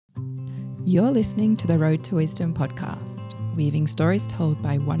You're listening to the Road to Wisdom podcast, weaving stories told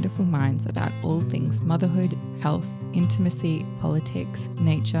by wonderful minds about all things motherhood, health, intimacy, politics,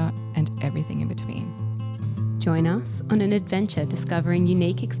 nature, and everything in between. Join us on an adventure discovering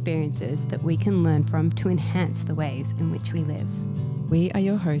unique experiences that we can learn from to enhance the ways in which we live. We are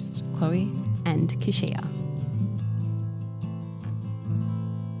your hosts, Chloe and Kashia.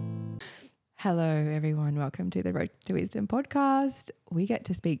 Hello, everyone. Welcome to the Road to Wisdom podcast. We get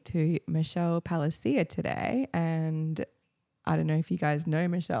to speak to Michelle Palasia today. And I don't know if you guys know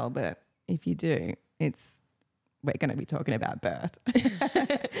Michelle, but if you do, we're going to be talking about birth.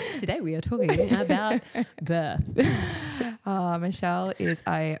 Today we are talking about birth. Michelle is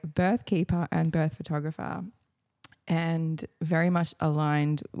a birth keeper and birth photographer, and very much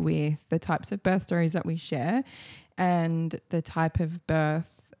aligned with the types of birth stories that we share and the type of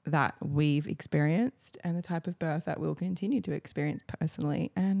birth that we've experienced and the type of birth that we'll continue to experience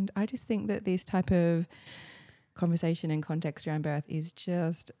personally. And I just think that this type of conversation and context around birth is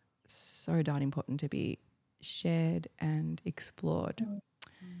just so darn important to be shared and explored.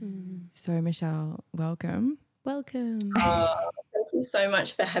 So Michelle, welcome. Welcome. Thank you so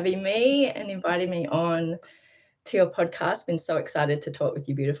much for having me and inviting me on to your podcast. Been so excited to talk with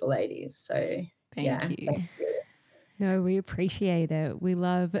you beautiful ladies. So Thank you. No, we appreciate it. We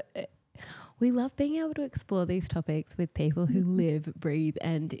love being able to explore these topics with people who live, breathe,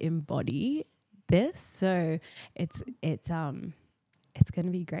 and embody this. So it's going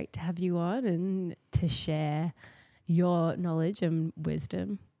to be great to have you on and to share your knowledge and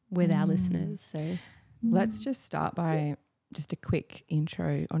wisdom with our listeners. So let's just start by just a quick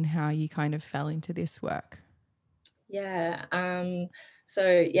intro on how you kind of fell into this work. Yeah.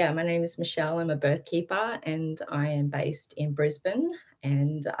 My name is Michelle. I'm a birth keeper and I am based in Brisbane,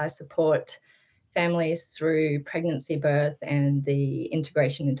 and I support families through pregnancy, birth, and the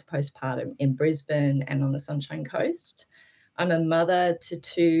integration into postpartum in Brisbane and on the Sunshine Coast. I'm a mother to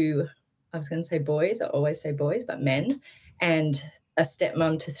two, I was going to say boys, I always say boys, but men, and a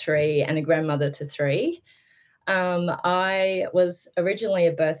stepmom to three and a grandmother to three. I was originally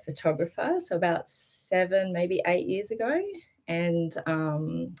a birth photographer, so about 7, maybe 8 years ago, and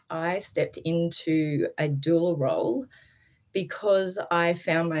I stepped into a doula role because I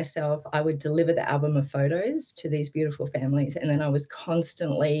found myself, I would deliver the album of photos to these beautiful families, and then I was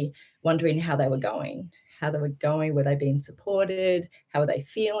constantly wondering how they were going, were they being supported, how were they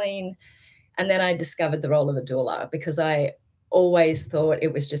feeling? And then I discovered the role of a doula because I always thought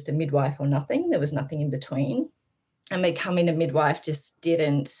it was just a midwife or nothing. There was nothing in between. And becoming a midwife just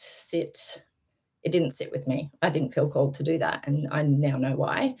didn't sit with me. I didn't feel called to do that, and I now know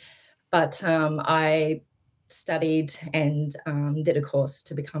why. But I studied and did a course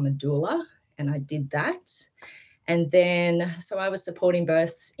to become a doula, and I did that. And then, so I was supporting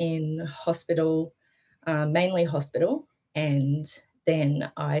births in hospital, mainly hospital, and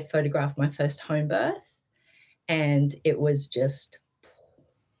then I photographed my first home birth, and it was just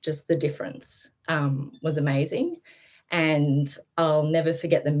the difference was amazing. And I'll never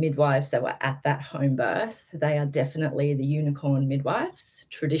forget the midwives that were at that home birth. They are definitely the unicorn midwives,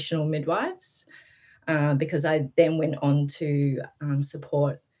 traditional midwives, because I then went on to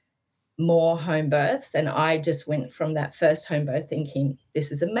support more home births. And I just went from that first home birth thinking,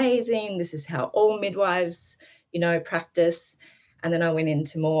 this is amazing. This is how all midwives, practice. And then I went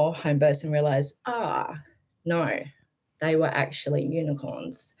into more home births and realized, no, they were actually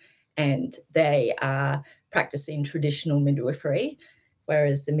unicorns, and they are practicing traditional midwifery.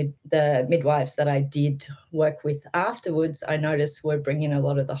 Whereas the midwives that I did work with afterwards, I noticed were bringing a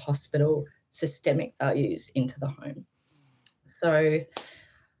lot of the hospital systemic values into the home. So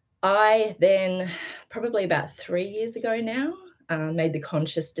I then, probably about 3 years ago now, made the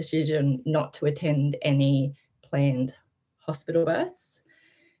conscious decision not to attend any planned hospital births,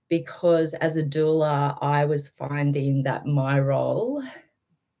 because as a doula, I was finding that my role,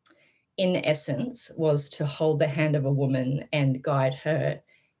 in essence, was to hold the hand of a woman and guide her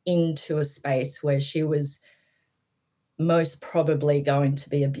into a space where she was most probably going to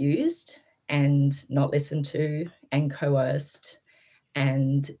be abused and not listened to and coerced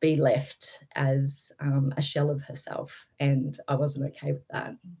and be left as a shell of herself. And I wasn't okay with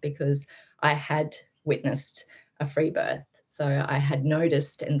that because I had witnessed a free birth. So I had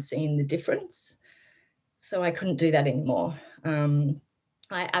noticed and seen the difference. So I couldn't do that anymore.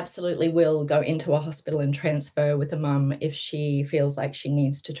 I absolutely will go into a hospital and transfer with a mum if she feels like she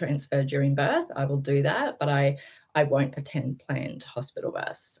needs to transfer during birth. I will do that, but I won't attend planned hospital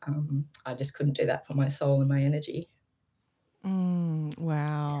births. I just couldn't do that for my soul and my energy.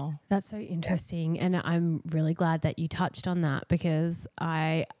 Wow. That's so interesting. And I'm really glad that you touched on that, because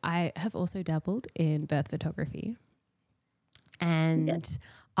I have also dabbled in birth photography, and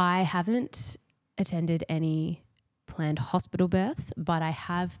I haven't attended any planned hospital births, but I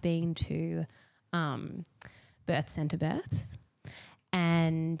have been to birth centre births,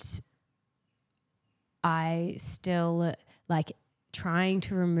 and I still like trying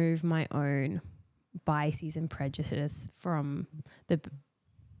to remove my own biases and prejudice from the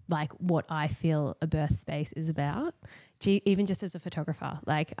like what I feel a birth space is about. Even just as a photographer,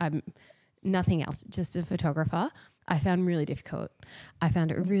 like I'm nothing else, just a photographer. I found really difficult. I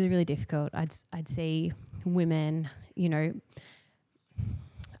found it really, really difficult. I'd see women, you know,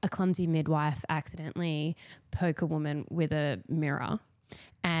 a clumsy midwife accidentally poke a woman with a mirror,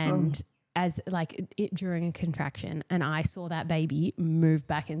 and as like during a contraction, and I saw that baby move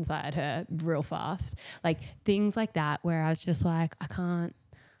back inside her real fast, like things like that, where I was just like, I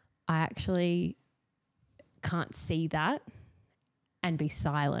actually can't see that and be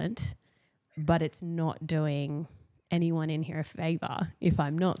silent, but it's not doing anyone in here a favor if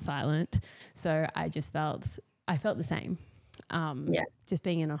I'm not silent. So I felt the same. Just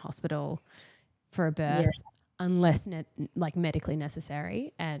being in a hospital for a birth, unless like medically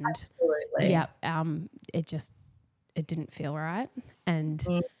necessary, and Absolutely. it didn't feel right, and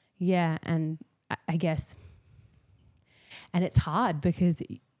and I guess, and it's hard because,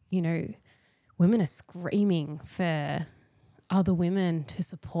 you know, women are screaming for other women to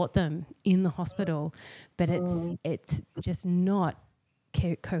support them in the hospital, but it's just not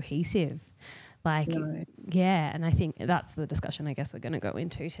cohesive. Like, No. and I think that's the discussion I guess we're going to go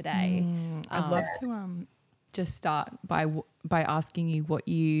into today. I'd love to just start by asking you what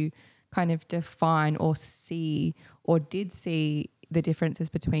you kind of define or see or did see the differences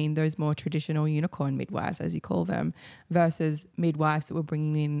between those more traditional unicorn midwives, as you call them, versus midwives that were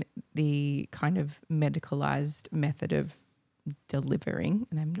bringing in the kind of medicalized method of delivering.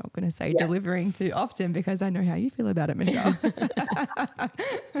 And I'm not going to say delivering too often because I know how you feel about it, Michelle.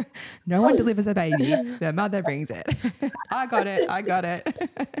 No one delivers a baby. The mother brings it. I got it.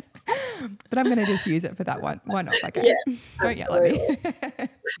 But I'm going to just use it for that one off. Okay. Don't yell at me.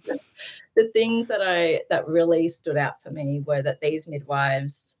 The things that really stood out for me were that these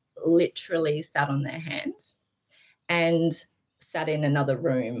midwives literally sat on their hands and sat in another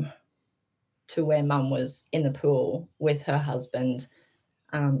room to where mum was in the pool with her husband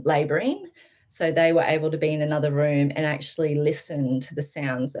labouring. So they were able to be in another room and actually listen to the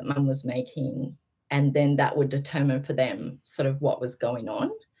sounds that mum was making, and then that would determine for them sort of what was going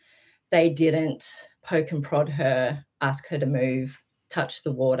on. They didn't poke and prod her, ask her to move, touch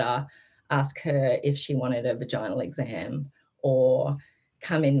the water, ask her if she wanted a vaginal exam, or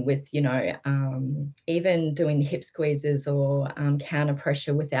come in with, even doing hip squeezes or counter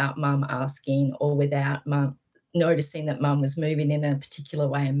pressure without mum asking, or without mum noticing that mum was moving in a particular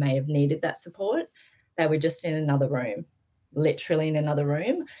way and may have needed that support. They were just in another room, literally in another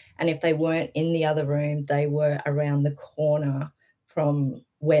room. And if they weren't in the other room, they were around the corner from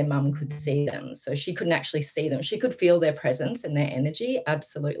where mum could see them. So she couldn't actually see them. She could feel their presence and their energy,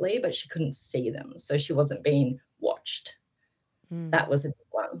 absolutely, but she couldn't see them. So she wasn't being watched. That was a big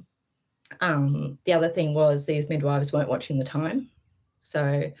one. The other thing was these midwives weren't watching the time.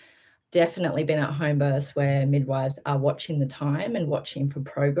 So definitely been at home births where midwives are watching the time and watching for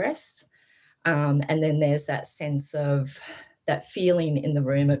progress. And then there's that sense of that feeling in the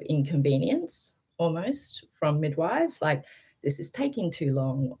room of inconvenience almost from midwives, like this is taking too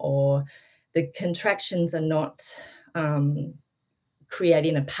long, or the contractions are not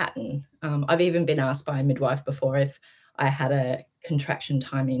creating a pattern. I've even been asked by a midwife before if I had a contraction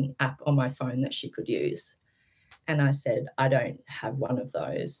timing app on my phone that she could use. And I said, I don't have one of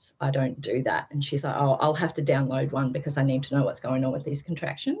those. I don't do that. And she's like, oh, I'll have to download one because I need to know what's going on with these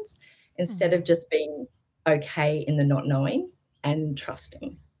contractions, instead of just being okay in the not knowing and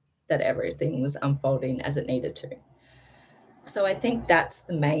trusting that everything was unfolding as it needed to. So I think that's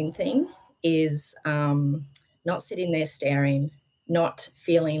the main thing, is not sitting there staring, not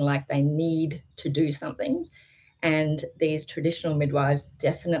feeling like they need to do something. And these traditional midwives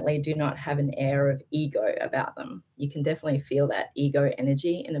definitely do not have an air of ego about them. You can definitely feel that ego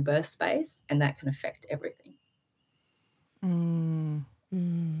energy in a birth space, and that can affect everything.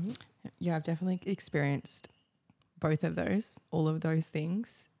 Yeah, I've definitely experienced both of those, all of those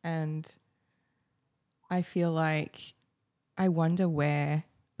things. And I feel like I wonder where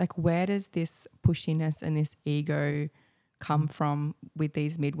does this pushiness and this ego come from with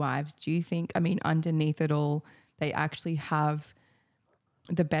these midwives? Do you think, I mean, underneath it all, they actually have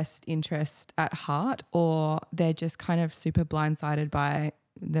the best interest at heart, or they're just kind of super blindsided by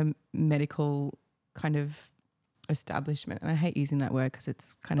the medical kind of establishment. And I hate using that word because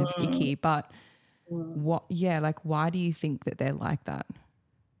it's kind of icky, but why do you think that they're like that?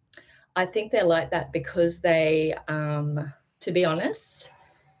 I think they're like that because they, to be honest,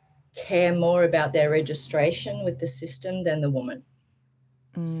 care more about their registration with the system than the woman.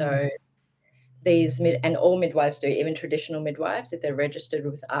 So and all midwives do, even traditional midwives, if they're registered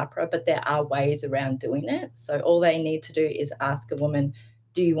with AHPRA, but there are ways around doing it. So all they need to do is ask a woman,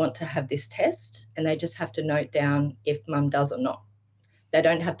 do you want to have this test? And they just have to note down if mum does or not. They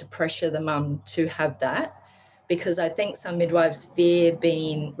don't have to pressure the mum to have that, because I think some midwives fear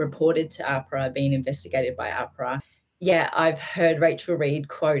being reported to AHPRA, being investigated by AHPRA. Yeah, I've heard Rachel Reed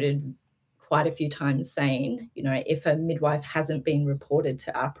quoted quite a few times saying, if a midwife hasn't been reported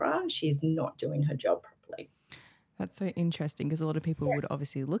to AHPRA, she's not doing her job properly. That's so interesting, because a lot of people would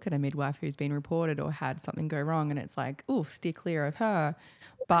obviously look at a midwife who's been reported or had something go wrong and it's like, oh, steer clear of her.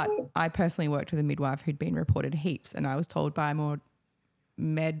 But I personally worked with a midwife who'd been reported heaps, and I was told by more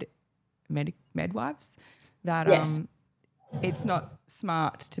midwives that Yes. it's not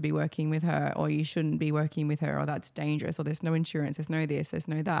smart to be working with her, or you shouldn't be working with her, or that's dangerous, or there's no insurance, there's no this, there's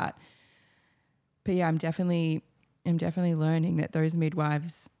no that. But yeah, I'm definitely learning that those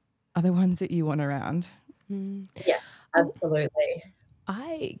midwives are the ones that you want around. Yeah, absolutely.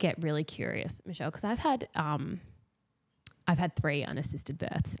 I get really curious, Michelle, because I've had 3 unassisted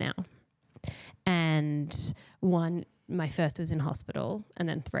births now, and my first was in hospital, and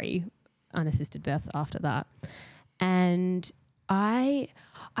then 3 unassisted births after that. And I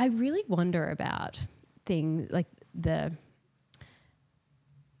really wonder about things like the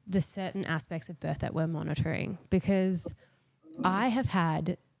certain aspects of birth that we're monitoring, because I have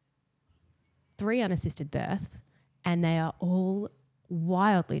had 3 unassisted births and they are all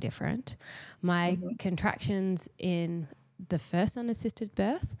wildly different. My contractions in the first unassisted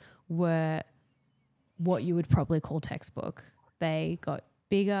birth were what you would probably call textbook. They got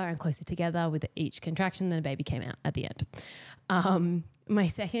bigger and closer together with each contraction, then the baby came out at the end. My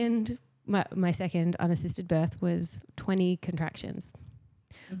second unassisted birth was 20 contractions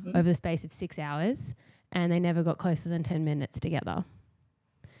over the space of 6 hours, and they never got closer than 10 minutes together.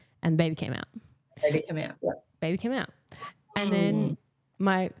 And baby came out. Baby came out. Yeah. Baby came out. And then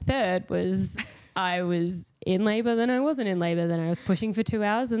my third was I was in labor, then I wasn't in labor, then I was pushing for 2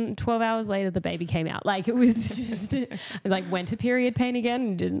 hours, and 12 hours later the baby came out. Like, it was just went to period pain again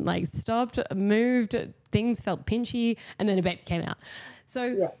and didn't stopped, moved, things felt pinchy, and then a baby came out.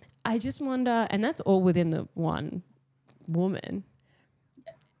 So I just wonder, and that's all within the one woman.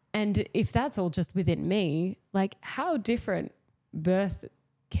 And if that's all just within me, how different birth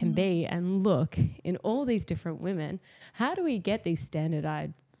can be and look in all these different women. How do we get these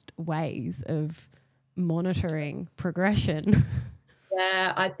standardized ways of monitoring progression?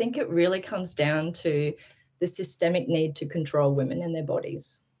 Yeah, I think it really comes down to the systemic need to control women and their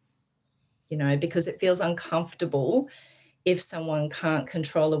bodies, because it feels uncomfortable if someone can't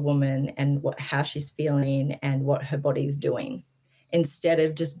control a woman and how she's feeling and what her body's doing, instead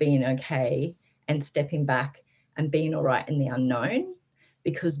of just being okay and stepping back and being all right in the unknown.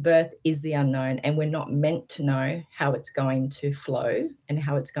 Because birth is the unknown, and we're not meant to know how it's going to flow and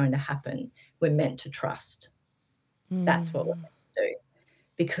how it's going to happen. We're meant to trust. That's what we're meant to do.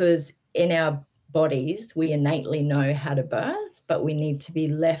 Because in our bodies, we innately know how to birth, but we need to be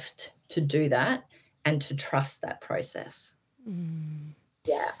left to do that and to trust that process.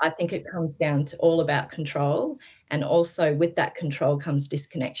 Yeah, I think it comes down to all about control, and also with that control comes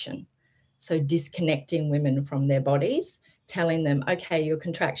disconnection. So disconnecting women from their bodies, telling them, okay, your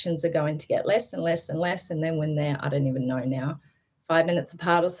contractions are going to get less and less and less. And then when they're, I don't even know now, 5 minutes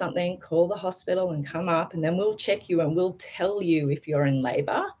apart or something, call the hospital and come up, and then we'll check you and we'll tell you if you're in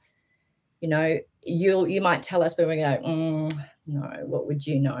labor. You might tell us, but we go, no, what would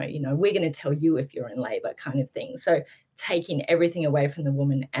you know? We're going to tell you if you're in labor, kind of thing. So taking everything away from the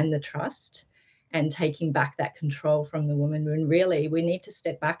woman and the trust, and taking back that control from the woman, when really we need to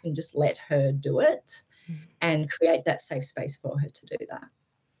step back and just let her do it and create that safe space for her to do that.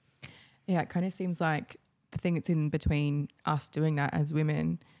 Yeah, it kind of seems like the thing that's in between us doing that as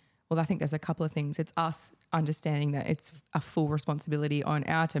women, well, I think there's a couple of things. It's us understanding that it's a full responsibility on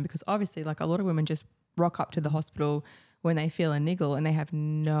our turn, because obviously a lot of women just rock up to the hospital when they feel a niggle and they have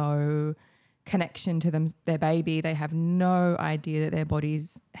no connection to their baby. They have no idea that their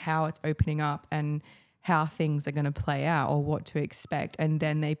body's, how it's opening up and how things are going to play out or what to expect. And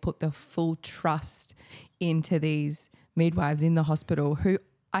then they put the full trust into these midwives in the hospital, who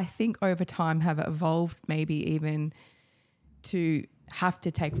I think over time have evolved maybe even to have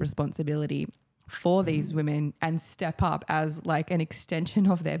to take responsibility for these women and step up as like an extension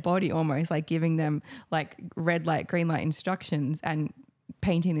of their body, almost like giving them like red light, green light instructions and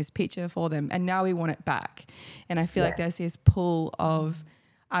painting this picture for them. And now we want it back. And I feel like there's this pull of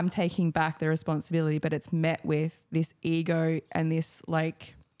I'm taking back the responsibility, but it's met with this ego and this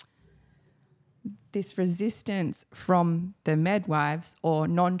like this resistance from the midwives or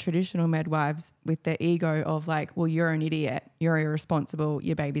non-traditional midwives with their ego of like, well, you're an idiot, you're irresponsible,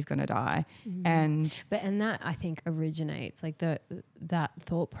 your baby's going to die. And that I think originates, like that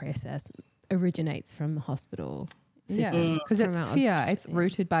thought process originates from the hospital system. Because it's fear. It's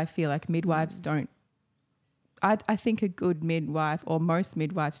rooted by fear. Like midwives don't, I think a good midwife or most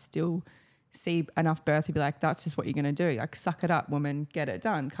midwives still see enough birth to be like, that's just what you're going to do. Like, suck it up, woman, get it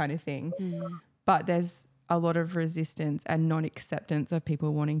done kind of thing. But there's a lot of resistance and non-acceptance of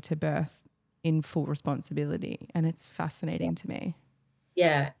people wanting to birth in full responsibility. And it's fascinating to me.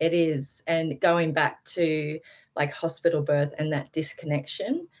 Yeah, it is. And going back to like hospital birth and that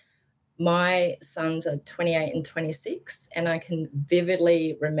disconnection, my sons are 28 and 26, and I can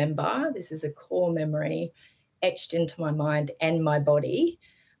vividly remember, this is a core memory etched into my mind and my body.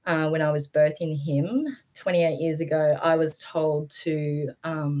 When I was birthing him 28 years ago, I was told to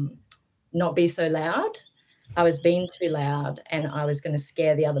not be so loud. I was being too loud and I was going to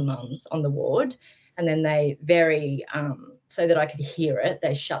scare the other mums on the ward. And then they so that I could hear it,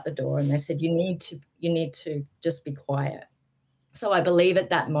 they shut the door and they said, you need to just be quiet. So I believe at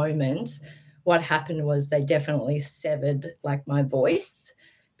that moment, what happened was they definitely severed like my voice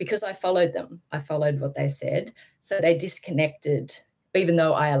because I followed them. I followed what they said. So they disconnected, even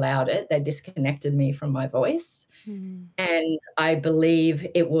though I allowed it, they disconnected me from my voice. And I believe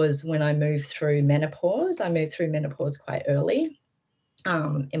it was when I moved through menopause. I moved through menopause quite early,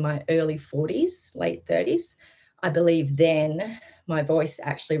 in my early 40s, late 30s. I believe then my voice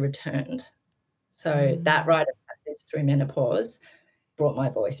actually returned. So that rite of passage through menopause brought my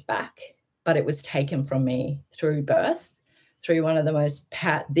voice back, but it was taken from me through birth, through one of the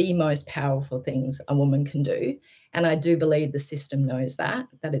most powerful things a woman can do. And I do believe the system knows that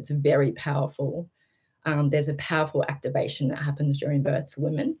it's very powerful. There's a powerful activation that happens during birth for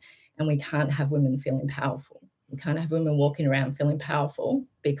women, and we can't have women feeling powerful. We can't have women walking around feeling powerful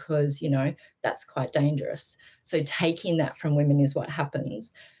because, that's quite dangerous. So taking that from women is what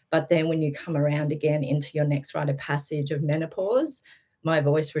happens. But then when you come around again into your next rite of passage of menopause, my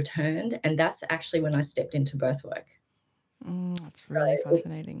voice returned, and that's actually when I stepped into birth work. That's really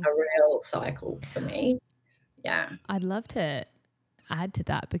fascinating. It's a real cycle for me. Yeah. I'd love to add to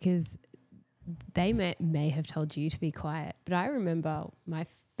that because they may have told you to be quiet, but I remember my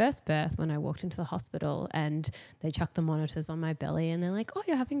first birth when I walked into the hospital and they chucked the monitors on my belly and they're like, oh,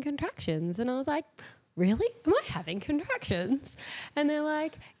 you're having contractions. And I was like, really? Am I having contractions? And they're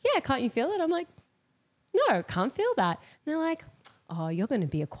like, yeah, can't you feel it? I'm like, no, can't feel that. And they're like, oh, you're going to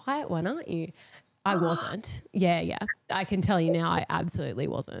be a quiet one, aren't you? I wasn't. Yeah. I can tell you now I absolutely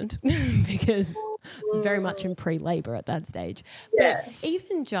wasn't because it's very much in pre-labor at that stage. Yeah. But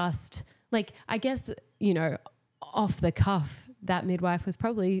even just like, I guess, off the cuff, that midwife was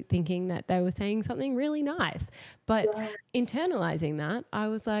probably thinking that they were saying something really nice. But internalizing that, I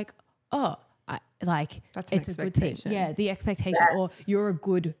was like, oh, it's a good thing. Yeah, the expectation, or you're a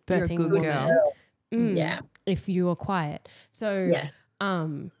good birthing good woman. girl. Yeah. If you are quiet. So,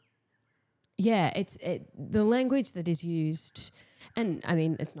 it's the language that is used, and I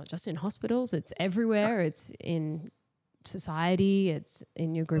mean, it's not just in hospitals, it's everywhere. It's in society, it's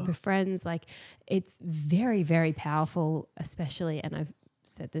in your group of friends. Like, it's very, very powerful, especially, and I've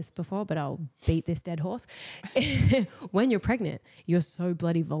said this before, but I'll beat this dead horse. When you're pregnant, you're so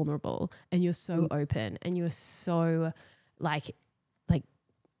bloody vulnerable and you're so open and you're so like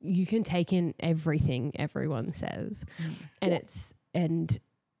you can take in everything everyone says. And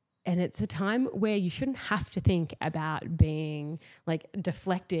it's a time where you shouldn't have to think about being like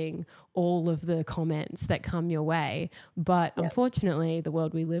deflecting all of the comments that come your way. But unfortunately, the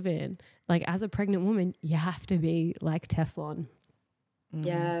world we live in, like as a pregnant woman, you have to be like Teflon.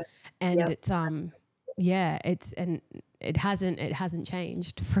 Yeah. And it hasn't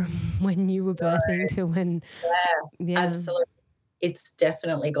changed from when you were birthing to when. Absolutely. It's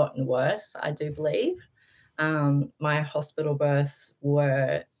definitely gotten worse, I do believe. My hospital births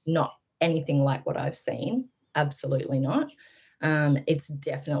were not anything like what I've seen. Absolutely not. It's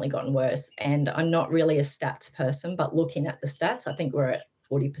definitely gotten worse. And I'm not really a stats person, but looking at the stats, I think we're at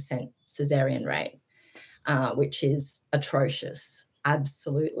 40% cesarean rate, which is atrocious.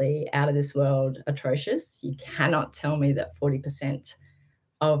 Absolutely out of this world atrocious. You cannot tell me that 40%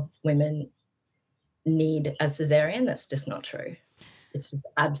 of women need a cesarean. That's just not true. It's just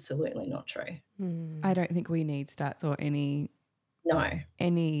absolutely not true. I don't think we need stats or No.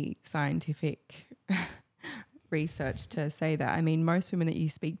 any scientific research to say that. I mean, most women that you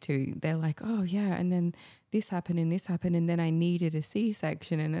speak to, they're like, oh yeah, and then this happened and then I needed a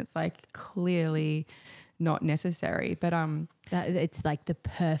C-section, and it's like clearly not necessary. But that it's like the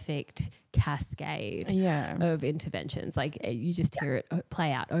perfect cascade of interventions. Like you just hear it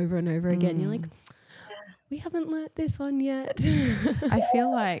play out over and over again. You're like, we haven't learnt this one yet. I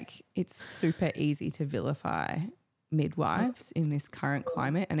feel like it's super easy to vilify midwives in this current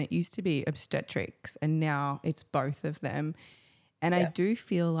climate, and it used to be obstetrics and now it's both of them. And I do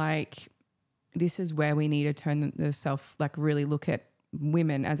feel like this is where we need to turn the self, like really look at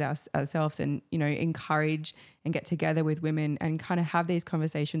women as ourselves and, you know, encourage and get together with women and kind of have these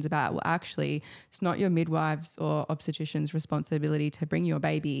conversations about, well, actually, it's not your midwives or obstetrician's responsibility to bring your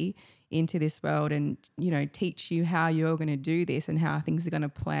baby into this world and, you know, teach you how you're going to do this and how things are going to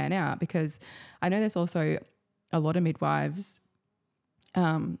plan out. Because I know there's also a lot of midwives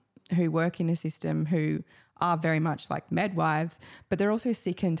who work in a system who are very much like midwives, but they're also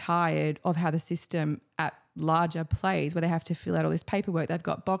sick and tired of how the system at larger plays where they have to fill out all this paperwork. They've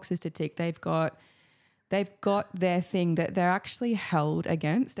got boxes to tick. They've got their thing that they're actually held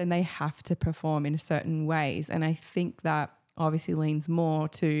against, and they have to perform in certain ways. And I think that obviously leans more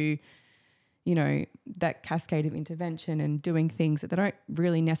to, you know, that cascade of intervention and doing things that they don't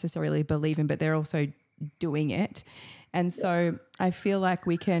really necessarily believe in, but they're also doing it. And so I feel like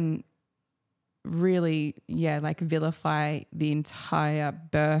we can really, like vilify the entire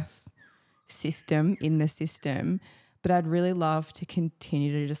birth system in the system. But I'd really love to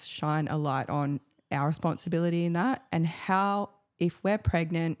continue to just shine a light on our responsibility in that, and how, if we're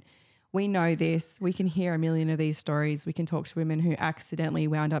pregnant, we know this, we can hear a million of these stories. We can talk to women who accidentally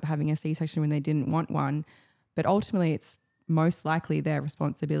wound up having a C-section when they didn't want one. But ultimately it's most likely their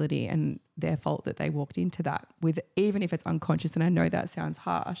responsibility and their fault that they walked into that with, even if it's unconscious. And I know that sounds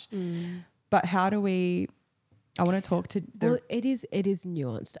harsh, but how do we, I want to talk to the... Well, it is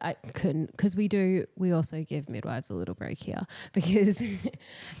nuanced. I couldn't, because we also give midwives a little break here because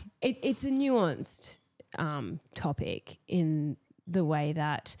it's a nuanced topic in the way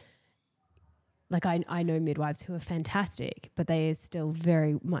that, like, I know midwives who are fantastic, but they are still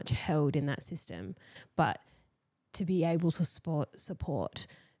very much held in that system. But to be able to support,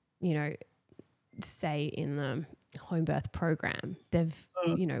 you know, say in the home birth program, they've,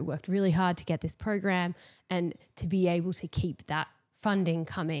 you know, worked really hard to get this program, and to be able to keep that funding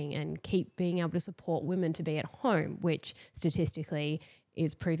coming and keep being able to support women to be at home, which statistically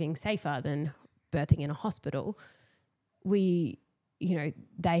is proving safer than birthing in a hospital. You know,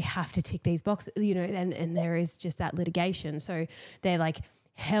 they have to tick these boxes, you know, and there is just that litigation. So they're like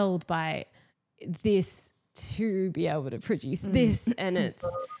held by this to be able to produce this, and it's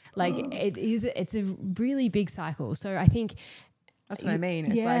like it's a really big cycle. So I think that's what I mean.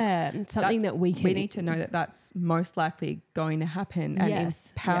 It's it's something that we need to know that that's most likely going to happen, and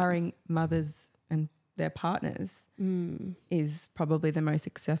empowering mothers and their partners is probably the most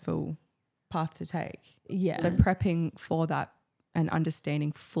successful path to take. Yeah. So prepping for that and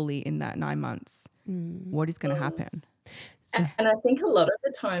understanding fully in that 9 months what is going to happen. So. And I think a lot of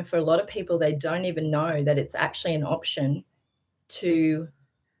the time for a lot of people, they don't even know that it's actually an option to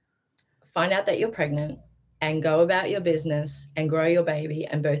find out that you're pregnant and go about your business and grow your baby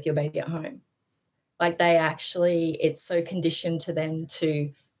and birth your baby at home. Like it's so conditioned to them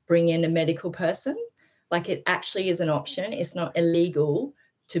to bring in a medical person. Like it actually is an option. It's not illegal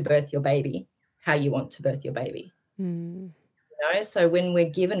to birth your baby how you want to birth your baby. You know? So when we're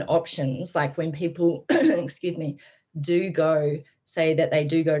given options, like when people, excuse me, say that they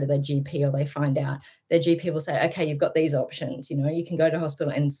do go to their GP, or they find out, their GP will say, okay, you've got these options, you know, you can go to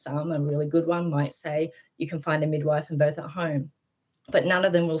hospital, and a really good one might say you can find a midwife and birth at home. But none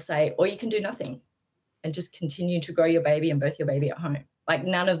of them will say, or you can do nothing and just continue to grow your baby and birth your baby at home. Like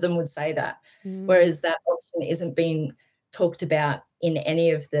none of them would say that. Whereas that option isn't being talked about in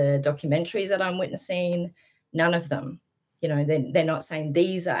any of the documentaries that I'm witnessing. None of them. You know, they're not saying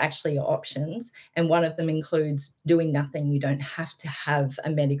these are actually your options. And one of them includes doing nothing. You don't have to have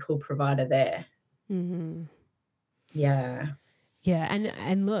a medical provider there. Yeah. Yeah.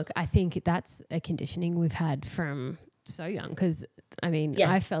 And look, I think that's a conditioning we've had from so young, because I mean,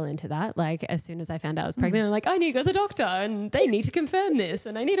 I fell into that. Like as soon as I found out I was pregnant, I'm like, I need to go to the doctor and they need to confirm this,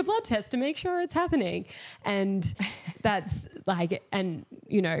 and I need a blood test to make sure it's happening. And that's like, and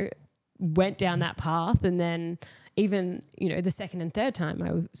you know, went down that path. And then even, you know, the second and third time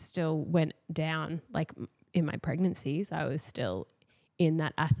I still went down, like in my pregnancies, I was still in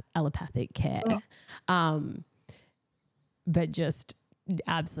that allopathic care. But just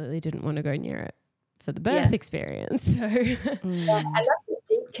absolutely didn't want to go near it for the birth experience. So Yeah, and that's the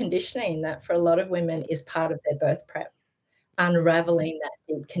deep conditioning that for a lot of women is part of their birth prep. Unraveling that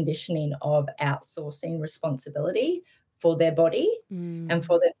deep conditioning of outsourcing responsibility for their body and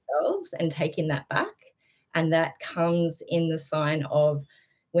for themselves and taking that back. And that comes in the sign of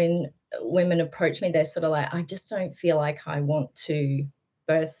when women approach me, they're sort of like, I just don't feel like I want to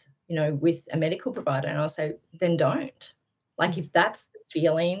birth, with a medical provider. And I'll say, then don't. Like if that's the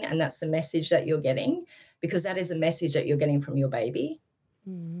feeling and that's the message that you're getting, because that is a message that you're getting from your baby.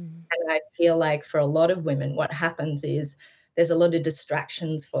 And I feel like for a lot of women, what happens is there's a lot of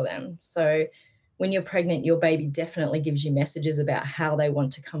distractions for them. So when you're pregnant, your baby definitely gives you messages about how they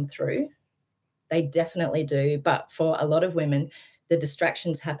want to come through. They definitely do. But for a lot of women, the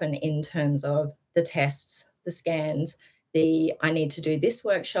distractions happen in terms of the tests, the scans, I need to do this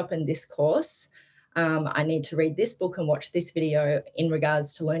workshop and this course. I need to read this book and watch this video in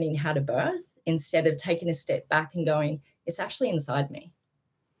regards to learning how to birth, instead of taking a step back and going, it's actually inside me.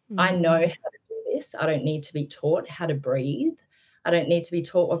 I know how to do this. I don't need to be taught how to breathe. I don't need to be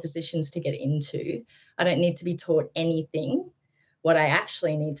taught what positions to get into. I don't need to be taught anything. What I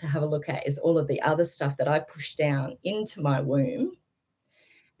actually need to have a look at is all of the other stuff that I've pushed down into my womb.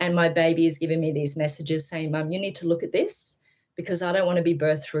 And my baby is giving me these messages saying, Mum, you need to look at this because I don't want to be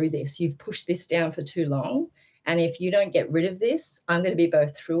birthed through this. You've pushed this down for too long. And if you don't get rid of this, I'm going to be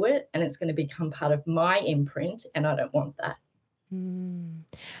birthed through it and it's going to become part of my imprint. And I don't want that. And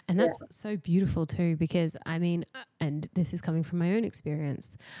that's so beautiful too, because I mean, and this is coming from my own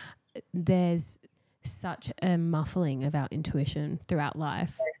experience, there's such a muffling of our intuition throughout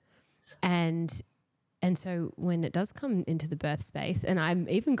life. And so when it does come into the birth space, and I'm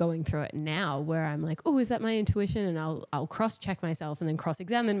even going through it now where I'm like, oh, is that my intuition? And I'll cross-check myself and then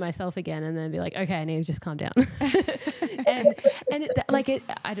cross-examine myself again and then be like, okay, I need to just calm down. I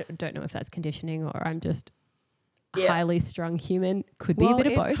don't know if that's conditioning or I'm just highly strung human. Could be a bit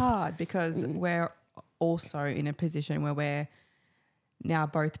of both. It's hard because we're also in a position where we're now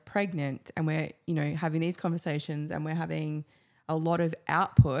both pregnant and we're, having these conversations and we're having a lot of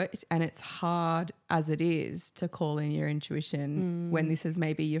output, and it's hard as it is to call in your intuition when this is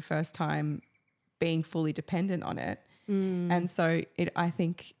maybe your first time being fully dependent on it. And so I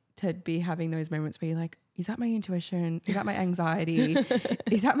think to be having those moments where you're like, is that my intuition? Is that my anxiety?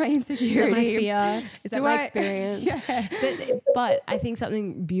 Is that my insecurity? Is that my fear? Is that my experience? Yeah. But I think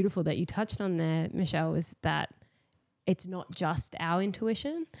something beautiful that you touched on there, Michelle, was that it's not just our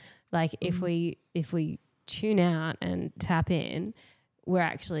intuition. Like if we tune out and tap in, we're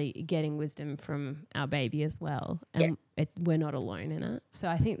actually getting wisdom from our baby as well. And we're not alone in it. So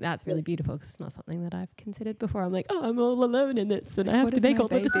I think that's really beautiful because it's not something that I've considered before. I'm like, oh, I'm all alone in this and I have to make all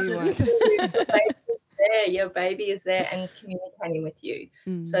the decisions. Your baby is there and communicating with you.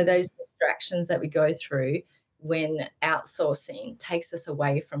 So those distractions that we go through when outsourcing takes us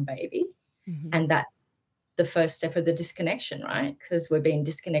away from baby, and that's the first step of the disconnection, right? Because we're being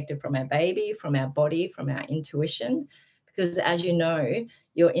disconnected from our baby, from our body, from our intuition. Because as you know,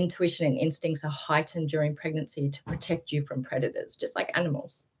 your intuition and instincts are heightened during pregnancy to protect you from predators, just like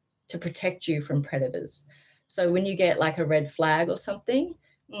animals, to protect you from predators. So when you get like a red flag or something,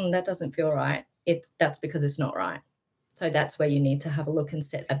 that doesn't feel right. That's because it's not right. So that's where you need to have a look and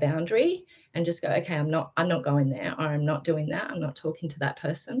set a boundary and just go, okay, I'm not going there, or I'm not doing that. I'm not talking to that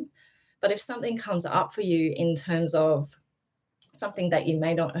person. But if something comes up for you in terms of something that you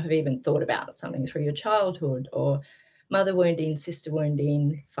may not have even thought about, something through your childhood or mother wounding, sister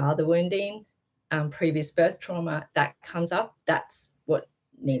wounding, father wounding, previous birth trauma, that comes up, that's what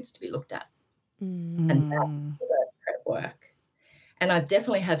needs to be looked at. And that's the birth prep work. And I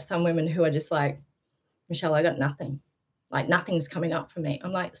definitely have some women who are just like, Michelle, I got nothing. Like nothing's coming up for me.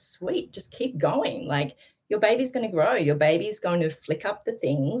 I'm like, sweet, just keep going. Like your baby's going to grow. Your baby's going to flick up the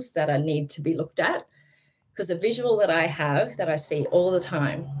things that need to be looked at. Because a visual that I have that I see all the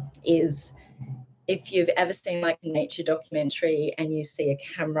time is if you've ever seen like a nature documentary and you see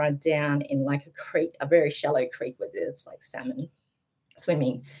a camera down in like a creek, a very shallow creek where there's like salmon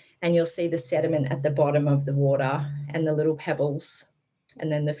swimming, and you'll see the sediment at the bottom of the water and the little pebbles, and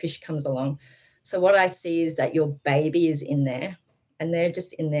then the fish comes along. So what I see is that your baby is in there and they're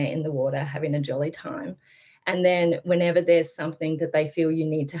just in there in the water having a jolly time. And then whenever there's something that they feel you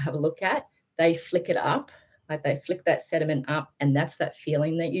need to have a look at, they flick it up, like they flick that sediment up, and that's that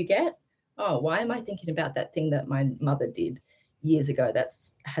feeling that you get. Oh, why am I thinking about that thing that my mother did years ago that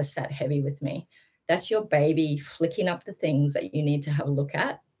has sat heavy with me? That's your baby flicking up the things that you need to have a look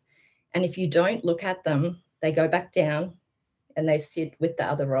at. And if you don't look at them, they go back down and they sit with the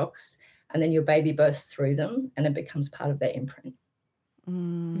other rocks, and then your baby bursts through them and it becomes part of their imprint.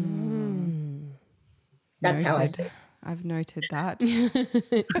 That's noted. how I see it. I've noted that.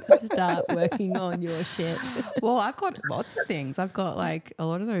 Start working on your shit. Well, I've got lots of things. I've got like a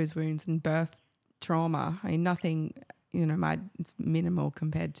lot of those wounds and birth trauma. I mean, nothing, it's minimal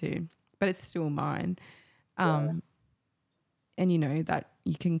compared to, but it's still mine. And that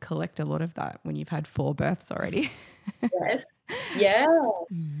you can collect a lot of that when you've had 4 births already. Yes. Yeah.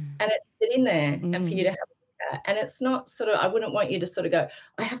 And it's sitting there and for you to have that. And it's not sort of, I wouldn't want you to sort of go,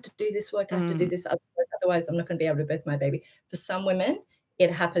 I have to do this work, I have to do this other work, otherwise I'm not going to be able to birth my baby. For some women,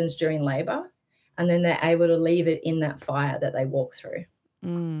 it happens during labor and then they're able to leave it in that fire that they walk through.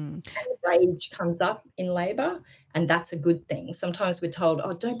 And rage comes up in labor, and that's a good thing. Sometimes we're told,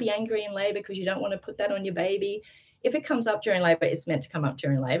 oh, don't be angry in labor because you don't want to put that on your baby. If it comes up during labor, it's meant to come up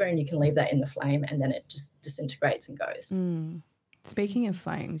during labor, and you can leave that in the flame and then it just disintegrates and goes. Speaking of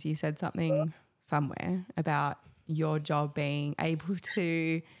flames, you said something somewhere about your job being able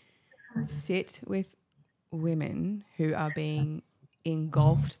to sit with women who are being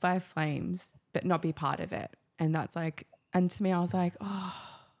engulfed by flames but not be part of it. And that's like, and to me I was like,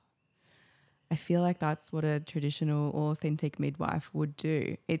 oh, I feel like that's what a traditional or authentic midwife would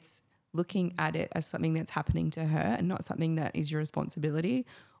do. It's looking at it as something that's happening to her and not something that is your responsibility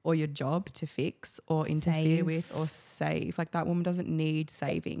or your job to fix or interfere with or save. Like, that woman doesn't need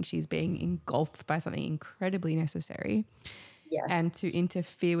saving. She's being engulfed by something incredibly necessary. Yes. And to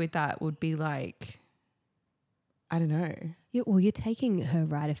interfere with that would be like, I don't know. Yeah, well, you're taking her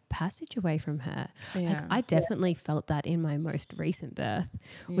rite of passage away from her. Yeah. Like, I definitely felt that in my most recent birth,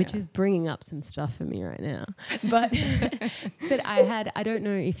 which is bringing up some stuff for me right now. But but I don't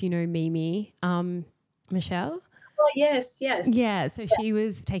know if you know Mimi, Michelle. Oh, yes. Yeah, so she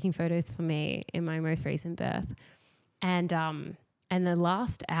was taking photos for me in my most recent birth. And the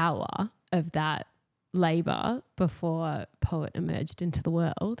last hour of that labour before Poet emerged into the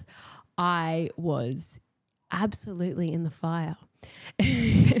world, I was absolutely in the fire.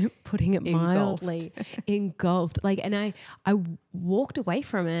 Putting it mildly, engulfed. Like, and I walked away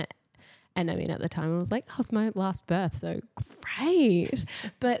from it. And I mean, at the time I was like, oh, it's my last birth, so great.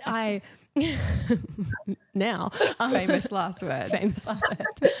 But now famous last words.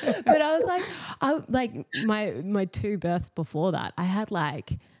 But I was like, my 2 births before that, I had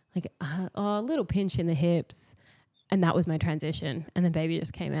like a little pinch in the hips, and that was my transition. And the baby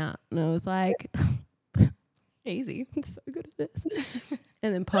just came out, and I was like, easy. I'm so good at this.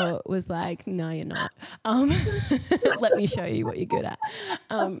 And then Poet was like, no, you're not. Let me show you what you're good at.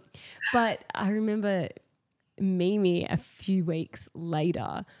 But I remember Mimi a few weeks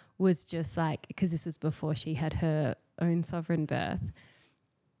later was just like, because this was before she had her own sovereign birth.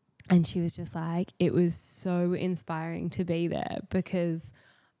 And she was just like, it was so inspiring to be there, because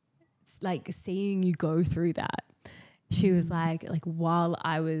it's like seeing you go through that. She was like while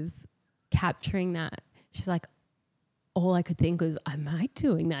I was capturing that, she's like, all I could think was, am I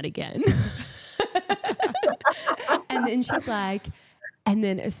doing that again? And then she's like, and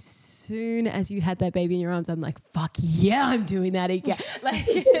then as soon as you had that baby in your arms, I'm like, fuck yeah, I'm doing that again. Like,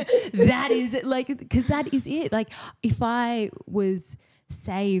 that is it. Like, because that is it. Like, if I was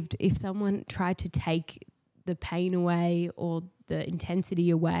saved, if someone tried to take the pain away or the intensity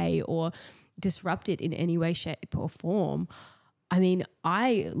away or disrupt it in any way, shape or form, I mean,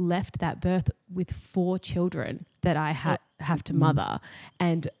 I left that birth with 4 children that I have to mother,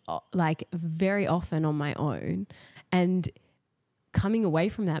 and like very often on my own. And coming away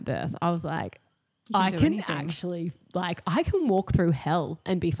from that birth, I was like, I can actually, like, I can walk through hell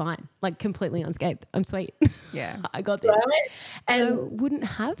and be fine, like completely unscathed. I'm sweet. Yeah. I got this. Right. And I wouldn't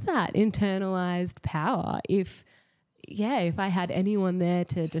have that internalized power if I had anyone there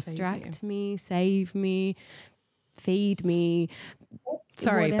to distract me, save me, feed me,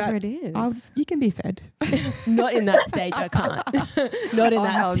 whatever it is. You can be fed. Not in that stage, I can't. Not in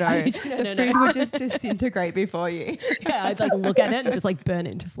that stage. No. The food would just disintegrate before you. Yeah, I'd like look at it and just like burn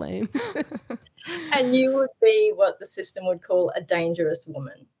it into flame. And you would be what the system would call a dangerous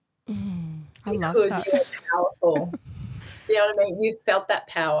woman. I love that. Because you were powerful. You know what I mean? You felt that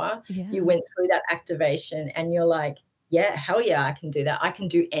power. Yeah. You went through that activation and you're like, yeah, hell yeah, I can do that. I can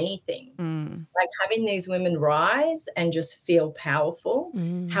do anything. Like having these women rise and just feel powerful,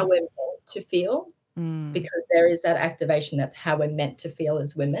 how we're meant to feel, because there is that activation. That's how we're meant to feel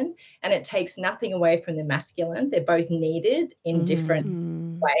as women. And it takes nothing away from the masculine. They're both needed in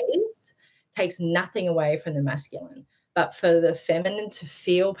different ways. Takes nothing away from the masculine. But for the feminine to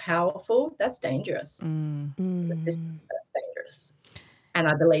feel powerful, that's dangerous. The system, that's dangerous. And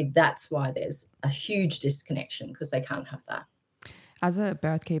I believe that's why there's a huge disconnection, because they can't have that. As a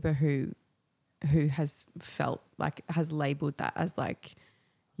birth keeper who who has felt like, has labeled that as like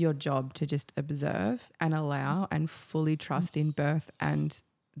your job to just observe and allow and fully trust in birth and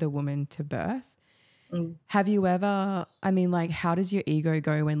the woman to birth. Have you ever, I mean, like, how does your ego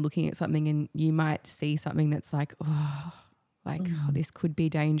go when looking at something and you might see something that's like, oh, like, oh, this could be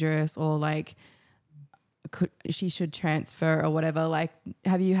dangerous, or like, she should transfer or whatever? Like,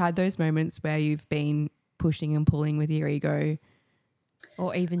 have you had those moments where you've been pushing and pulling with your ego?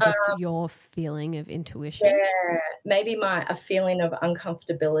 Or even just your feeling of intuition? Yeah, maybe a feeling of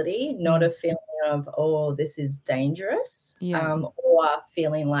uncomfortability, not a feeling of, oh, this is dangerous, or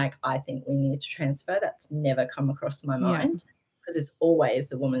feeling like I think we need to transfer. That's never come across my mind because it's always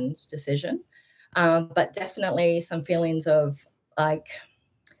the woman's decision. But definitely some feelings of like,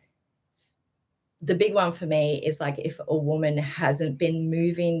 the big one for me is like if a woman hasn't been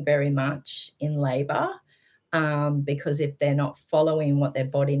moving very much in labor, because if they're not following what their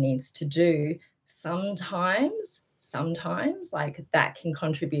body needs to do, sometimes like that can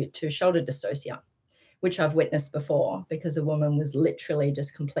contribute to shoulder dystocia, which I've witnessed before because a woman was literally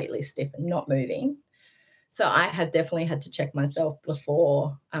just completely stiff and not moving. So I have definitely had to check myself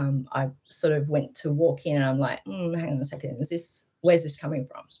before I sort of went to walk in, and I'm like, hang on a second, where's this coming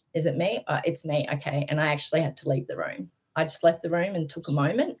from? Is it me? It's me. Okay. And I actually had to leave the room. I just left the room and took a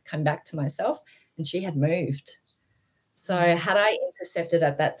moment, come back to myself, and she had moved. So had I intercepted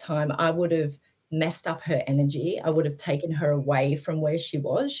at that time, I would have messed up her energy. I would have taken her away from where she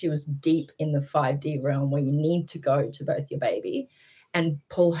was. She was deep in the 5D realm where you need to go to birth your baby, and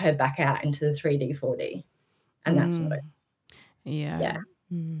pull her back out into the 3D, 4D. And that's not it. Yeah.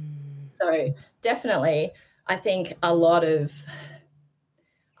 So definitely, I think a lot of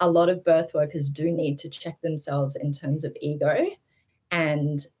birth workers do need to check themselves in terms of ego.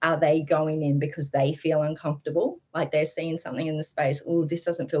 And are they going in because they feel uncomfortable? Like they're seeing something in the space, oh, this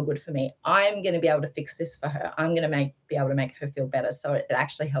doesn't feel good for me. I'm going to be able to fix this for her. I'm going to be able to make her feel better. So it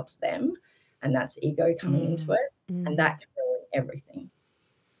actually helps them. And that's ego coming into it. And that can ruin everything.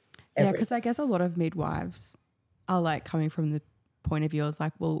 Yeah, because I guess a lot of midwives are like coming from the point of view as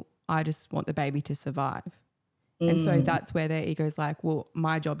like, well, I just want the baby to survive. And so that's where their ego is like, well,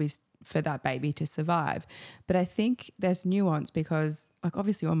 my job is for that baby to survive. But I think there's nuance because like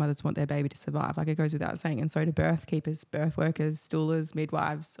obviously all mothers want their baby to survive. Like it goes without saying. And so do birth keepers, birth workers, doulas,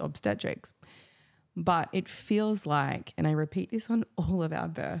 midwives, obstetrics. But it feels like, and I repeat this on all of our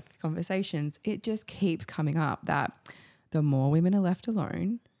birth conversations, it just keeps coming up that the more women are left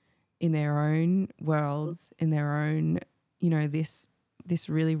alone in their own worlds, in their own, you know, this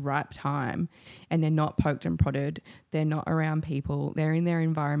really ripe time, and they're not poked and prodded, they're not around people, they're in their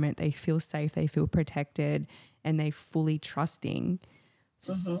environment, they feel safe, they feel protected, and they fully trusting.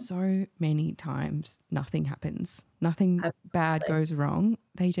 So many times nothing happens, nothing bad goes wrong,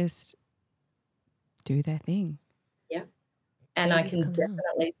 they just do their thing. Yeah. And I can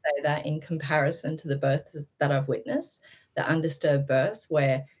definitely say that in comparison to the births that I've witnessed, the undisturbed births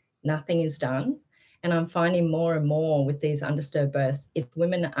where nothing is done. And I'm finding more and more with these undisturbed births, if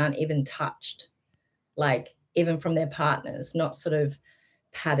women aren't even touched, like even from their partners, not sort of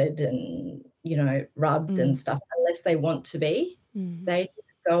patted and, you know, rubbed and stuff, unless they want to be, they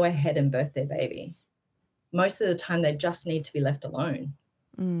just go ahead and birth their baby. Most of the time, they just need to be left alone.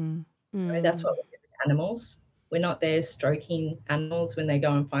 You know, that's what we do with animals. We're not there stroking animals when they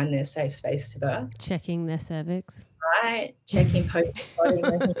go and find their safe space to birth. Checking their cervix. Right. Checking, poking, prodding,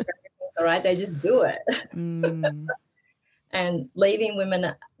 making sure everything's all right. They just do it. And leaving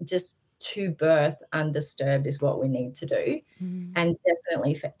women just to birth undisturbed is what we need to do. And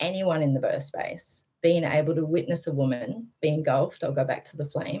definitely for anyone in the birth space, being able to witness a woman be engulfed, I'll go back to the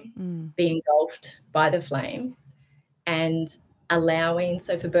flame, be engulfed by the flame, and allowing,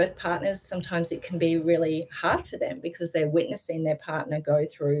 so for birth partners, sometimes it can be really hard for them because they're witnessing their partner go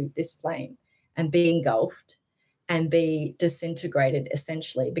through this flame and be engulfed and be disintegrated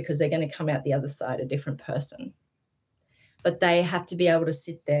essentially, because they're going to come out the other side a different person. But they have to be able to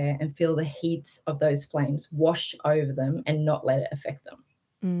sit there and feel the heat of those flames wash over them and not let it affect them.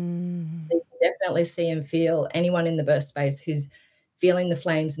 You can definitely see and feel anyone in the birth space who's feeling the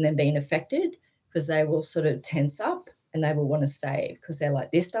flames and then being affected, because they will sort of tense up and they will want to save because they're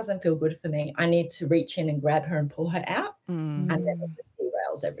like, this doesn't feel good for me. I need to reach in and grab her and pull her out, and then it just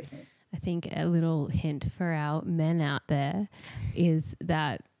derails everything. I think a little hint for our men out there is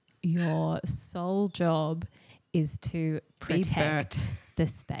that your sole job is to protect the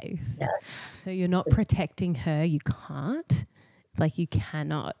space. Yeah. So you're not protecting her. You can't. Like you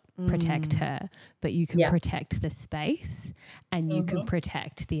cannot protect her, but you can protect the space and you can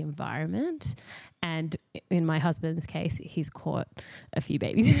protect the environment. And in my husband's case, he's caught a few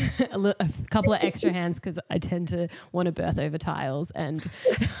babies, a couple of extra hands, because I tend to want to birth over tiles and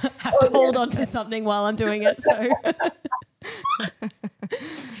have to hold on to something while I'm doing it.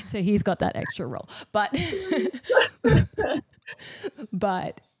 So he's got that extra role. But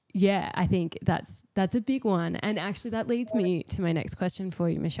yeah, I think that's a big one. And actually that leads me to my next question for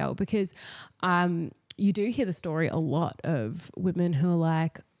you, Michelle, because you do hear the story a lot of women who are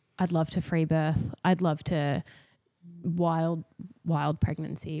like, I'd love to free birth. I'd love to wild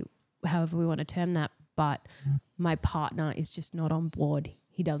pregnancy, however we want to term that. But my partner is just not on board.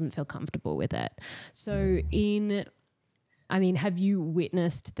 He doesn't feel comfortable with it. So have you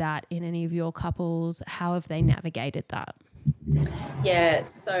witnessed that in any of your couples? How have they navigated that? Yeah,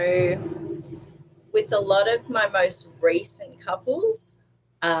 so with a lot of my most recent couples,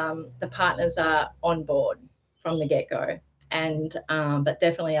 the partners are on board from the get-go. And but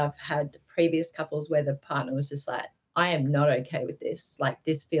definitely I've had previous couples where the partner was just like, I am not okay with this. Like,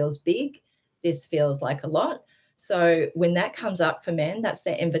 this feels big. This feels like a lot. So when that comes up for men, that's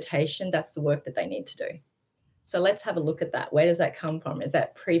their invitation. That's the work that they need to do. So let's have a look at that. Where does that come from? Is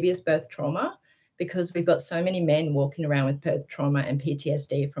that previous birth trauma? Because we've got so many men walking around with birth trauma and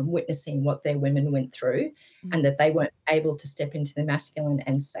PTSD from witnessing what their women went through, and that they weren't able to step into the masculine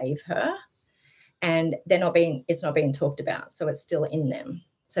and save her. And it's not being talked about. So it's still in them.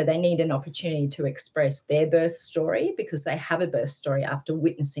 So they need an opportunity to express their birth story, because they have a birth story after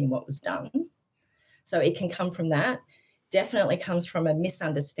witnessing what was done. So it can come from that. Definitely comes from a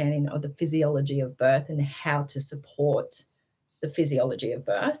misunderstanding of the physiology of birth and how to support the physiology of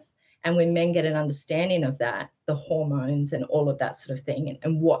birth. And when men get an understanding of that, the hormones and all of that sort of thing,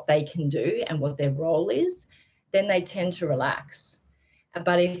 and what they can do and what their role is, then they tend to relax.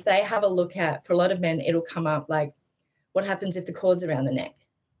 But if they have a look at, for a lot of men, it'll come up like, what happens if the cord's around the neck?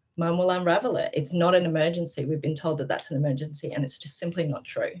 Mum will unravel it. It's not an emergency. We've been told that that's an emergency, and it's just simply not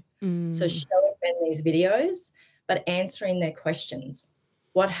true. So showing men these videos, but answering their questions.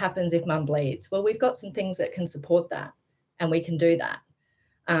 What happens if mum bleeds? Well, we've got some things that can support that, and we can do that.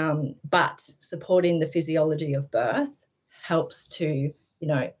 But supporting the physiology of birth helps to,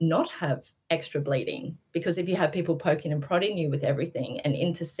 not have extra bleeding, because if you have people poking and prodding you with everything and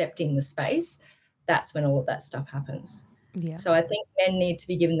intercepting the space, that's when all of that stuff happens. Yeah. So I think men need to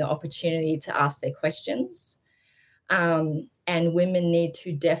be given the opportunity to ask their questions, and women need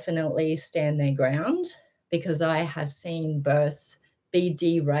to definitely stand their ground, because I have seen births be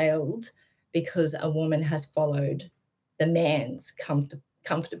derailed because a woman has followed the man's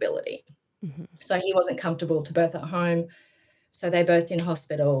comfortability. Mm-hmm. So he wasn't comfortable to birth at home. So they birthed in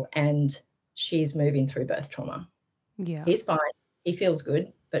hospital, and she's moving through birth trauma. Yeah. He's fine. He feels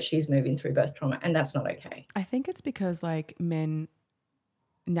good, but she's moving through birth trauma, and that's not okay. I think it's because like men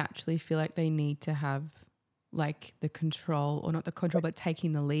naturally feel like they need to have like the control, or not the control, but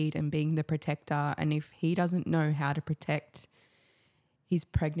taking the lead and being the protector. And if he doesn't know how to protect his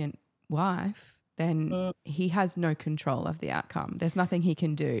pregnant wife, then he has no control of the outcome. There's nothing he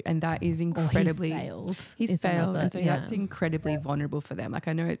can do. And that is incredibly... He's failed. And so that's incredibly vulnerable for them. Like,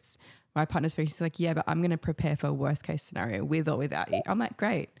 I know it's my partner's face. She's like, yeah, but I'm going to prepare for a worst case scenario with or without you. I'm like,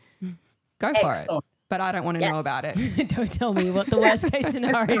 great, go for it. But I don't want to know about it. Don't tell me what the worst case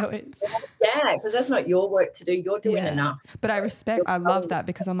scenario is. Yeah, because that's not your work to do. You're doing enough. But I love that,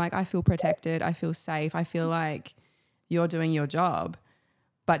 because I'm like, I feel protected. I feel safe. I feel like you're doing your job,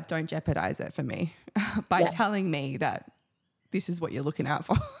 but don't jeopardize it for me by telling me that this is what you're looking out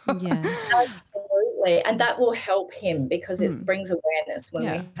for. Yeah. Absolutely. And that will help him, because it brings awareness when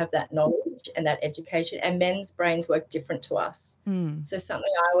we have that knowledge and that education. And men's brains work different to us. So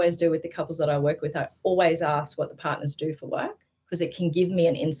something I always do with the couples that I work with, I always ask what the partners do for work, because it can give me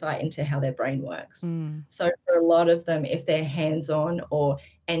an insight into how their brain works. So for a lot of them, if they're hands-on or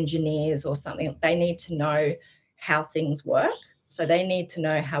engineers or something, they need to know how things work. So they need to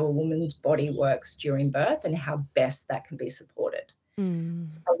know how a woman's body works during birth and how best that can be supported.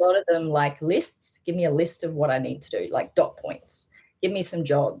 A lot of them like lists. Give me a list of what I need to do, like dot points. Give me some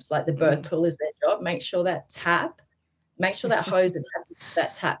jobs, like the birth pool is their job. Make sure that hose attaches to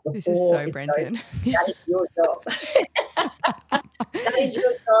that tap before. This is so Brenton. That is your job. That is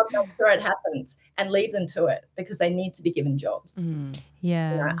your job. Make sure it happens, and leave them to it, because they need to be given jobs.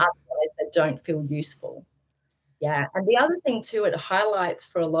 Yeah. Otherwise they don't feel useful. Yeah. And the other thing too, it highlights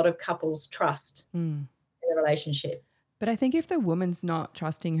for a lot of couples trust in the relationship. But I think if the woman's not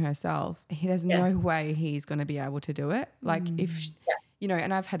trusting herself, there's no way he's going to be able to do it. Like if,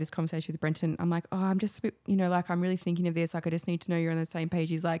 and I've had this conversation with Brenton. I'm like, I'm just a bit, like I'm really thinking of this. Like I just need to know you're on the same page.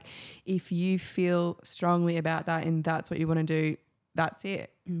 He's like, if you feel strongly about that and that's what you want to do, that's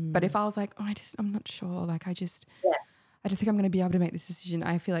it. But if I was like, oh, I'm not sure. Like, I don't think I'm going to be able to make this decision.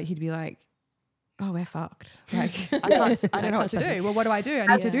 I feel like he'd be like, oh, we're fucked. Like, I don't know what to do. Well, what do? I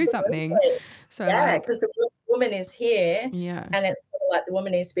need to do something. So because the woman is here. Yeah. And it's sort of like the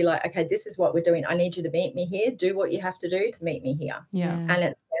woman needs to be like, okay, this is what we're doing. I need you to meet me here. Do what you have to do to meet me here. Yeah. And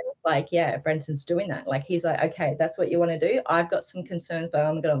it's like, Brenton's doing that. Like, he's like, okay, that's what you want to do. I've got some concerns, but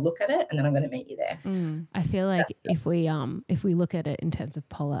I'm going to look at it and then I'm going to meet you there. I feel like if we look at it in terms of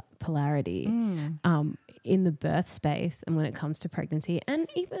polarity, in the birth space and when it comes to pregnancy and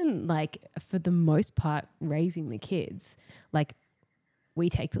even like for the most part raising the kids, like we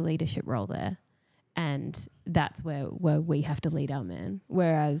take the leadership role there. And that's where we have to lead our men.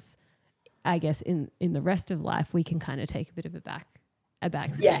 Whereas I guess in the rest of life, we can kind of take a bit of a back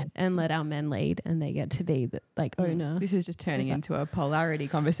seat and let our men lead, and they get to be the owner. This is just turning into a polarity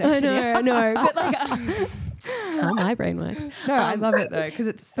conversation. I know. But like how my brain works. No, I love it though, because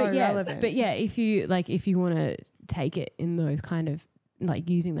it's so relevant. But yeah, if you want to take it in those kind of like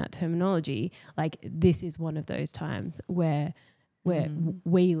using that terminology, like this is one of those times where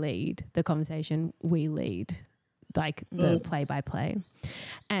we lead the conversation, we lead like the play by play.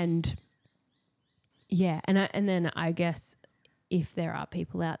 And and then I guess if there are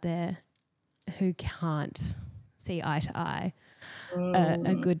people out there who can't see eye to eye,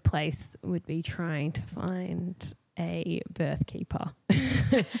 a good place would be trying to find a birth keeper.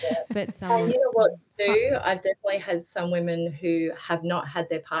 But and you know what too? I've definitely had some women who have not had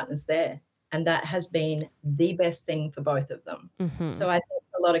their partners there. And that has been the best thing for both of them. So I think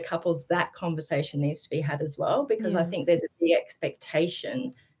a lot of couples, that conversation needs to be had as well, because I think there's a big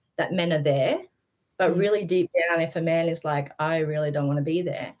expectation that men are there. But really deep down, if a man is like, I really don't want to be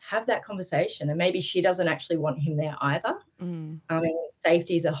there, have that conversation. And maybe she doesn't actually want him there either. I mean,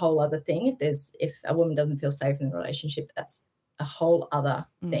 safety is a whole other thing. If a woman doesn't feel safe in the relationship, that's a whole other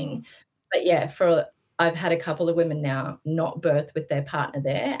thing. But I've had a couple of women now not birth with their partner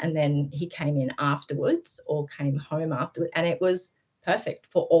there, and then he came in afterwards or came home afterwards, and it was perfect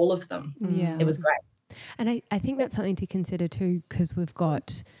for all of them. Yeah. It was great. And I think that's something to consider too, because we've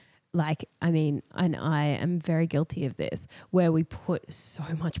got and I am very guilty of this, where we put so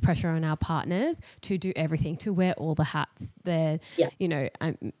much pressure on our partners to do everything, to wear all the hats.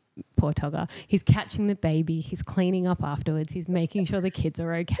 Poor Togger, he's catching the baby, he's cleaning up afterwards, he's making sure the kids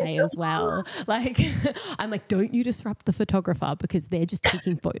are okay as well. Like, I'm like, don't you disrupt the photographer, because they're just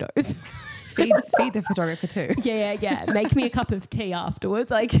taking photos. Feed the photographer too. Yeah. Make me a cup of tea afterwards.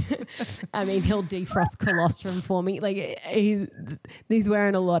 Like, I mean, he'll defrost colostrum for me. Like, he's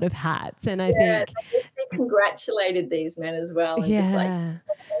wearing a lot of hats, and I think they congratulated these men as well. And just like,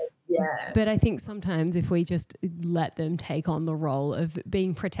 but I think sometimes if we just let them take on the role of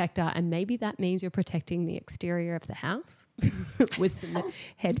being protector, and maybe that means you're protecting the exterior of the house with some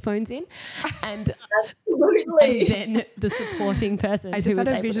headphones in, and absolutely, and then the supporting person. I just had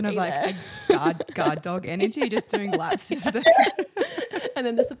a vision of like a guard dog energy, just doing laps. And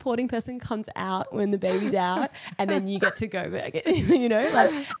then the supporting person comes out when the baby's out, and then you get to go back,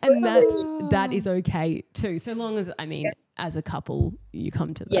 and that is okay too, so long as, as a couple, you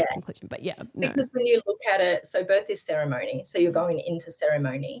come to that conclusion. But because when you look at it, so birth is ceremony. So you're going into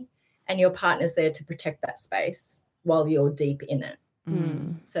ceremony, and your partner's there to protect that space while you're deep in it.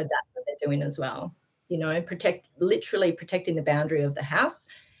 So that's what they're doing as well. Literally protecting the boundary of the house.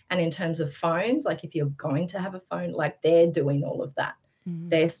 And in terms of phones, like if you're going to have a phone, like they're doing all of that.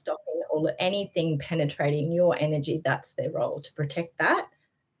 They're stopping anything penetrating your energy. That's their role, to protect that,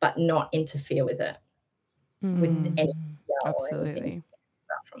 but not interfere with it. With any absolutely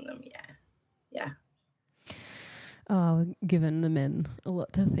from them. Yeah. Oh, giving the men a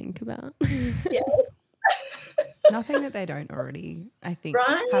lot to think about. Nothing that they don't already, I think,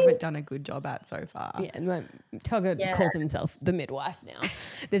 haven't done a good job at so far. Yeah, and Togger calls himself the midwife now.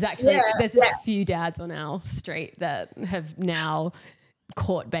 There's actually there's a few dads on our street that have now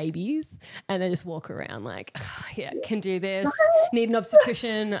caught babies, and they just walk around like, can do this, need an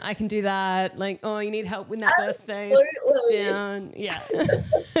obstetrician, I can do that, like, oh, you need help with that birth space, down,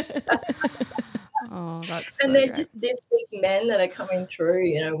 Oh, that's and they're just these men that are coming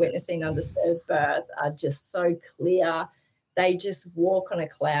through, witnessing undisturbed birth are just so clear. They just walk on a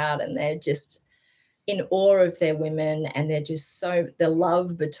cloud, and they're just in awe of their women, and they're just the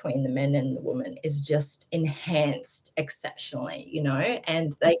love between the men and the woman is just enhanced exceptionally,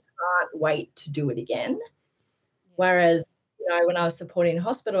 and they can't wait to do it again. Whereas, when I was supporting in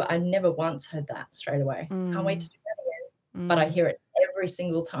hospital, I never once heard that straight away. Can't wait to do that again. But I hear it every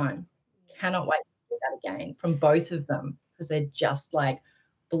single time. Cannot wait to do that again from both of them, because they're just like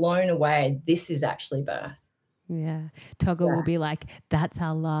blown away. This is actually birth. Yeah. Toggle Yeah. will be like, that's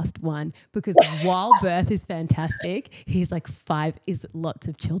our last one. Because while birth is fantastic, he's like, 5 is lots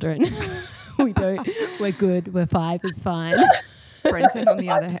of children. We're good. We're 5 is fine. Brenton on the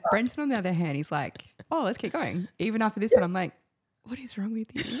other hand, he's like, oh, let's keep going. Even after this one, I'm like, what is wrong with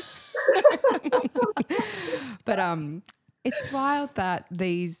you? But it's wild that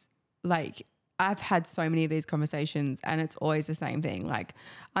these, like, I've had so many of these conversations and it's always the same thing. Like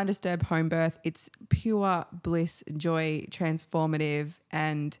undisturbed home birth, it's pure bliss, joy, transformative,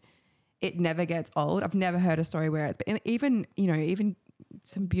 and it never gets old. I've never heard a story where it's been, even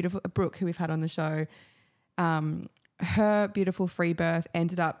some beautiful, Brooke, who we've had on the show, her beautiful free birth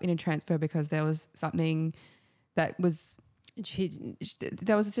ended up in a transfer because there was something that was,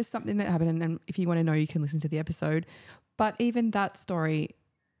 there was just something that happened. And if you want to know, you can listen to the episode. But even that story,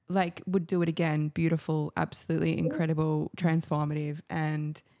 like, would do it again. Beautiful, absolutely incredible, transformative,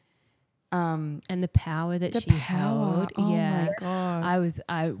 and the power that she held. Oh yeah. my God.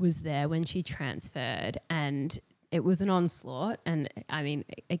 I was there when she transferred, and it was an onslaught. And I mean,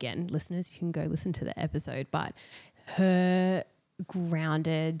 again, listeners, you can go listen to the episode, but her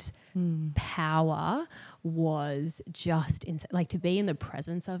grounded power was just insane. Like, to be in the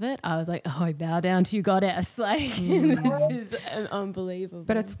presence of it, I was like, oh, I bow down to you, goddess. Like, this is unbelievable.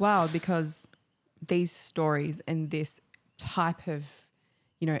 But it's wild because these stories and this type of,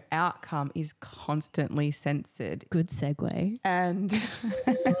 outcome is constantly censored. Good segue. And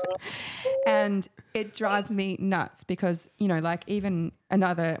and it drives me nuts because, like even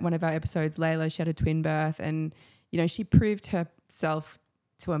another one of our episodes, Layla, she had a twin birth and, she proved herself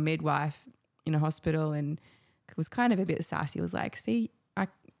to a midwife in a hospital and was kind of a bit sassy. It was like, see, I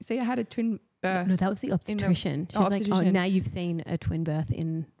had a twin birth. No, that was the obstetrician. She's like, oh, now you've seen a twin birth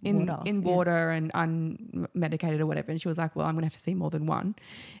in water. In water and unmedicated or whatever. And she was like, well, I'm going to have to see more than one.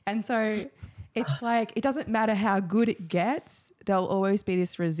 And so it's like, it doesn't matter how good it gets, there'll always be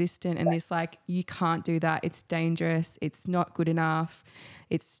this resistant and this like, you can't do that. It's dangerous. It's not good enough.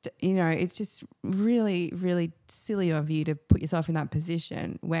 It's, it's just really, really silly of you to put yourself in that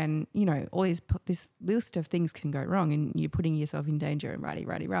position when, all this list of things can go wrong and you're putting yourself in danger and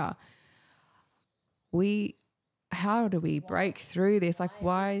rah. How do we break through this? Like,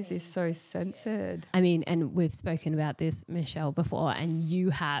 why is this so censored? I mean, and we've spoken about this, Michelle, before, and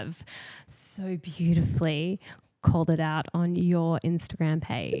you have so beautifully called it out on your Instagram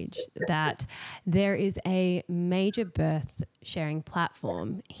page that there is a major birth sharing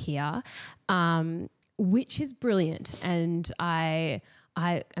platform here, which is brilliant. And I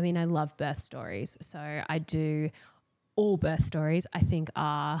mean, I love birth stories, so I do. All birth stories, I think,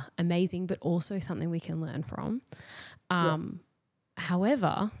 are amazing, but also something we can learn from.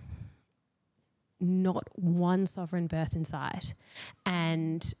 However, not one sovereign birth in sight.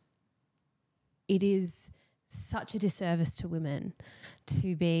 And it is such a disservice to women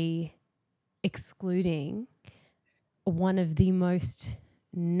to be excluding one of the most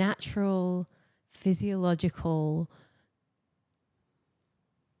natural, physiological,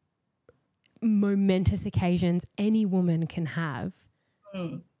 momentous occasions any woman can have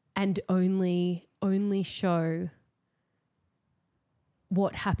and only show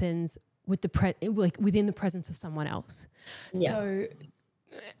what happens with within the presence of someone else. Yeah. So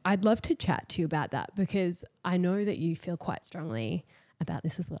I'd love to chat to you about that because I know that you feel quite strongly about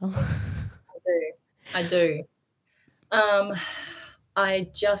this as well. I do. I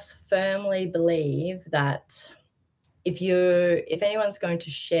just firmly believe that if anyone's going to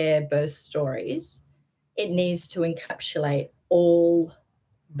share birth stories, it needs to encapsulate all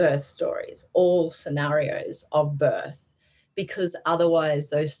birth stories, all scenarios of birth, because otherwise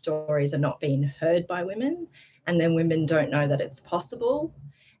those stories are not being heard by women, and then women don't know that it's possible,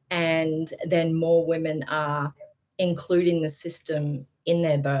 and then more women are including the system in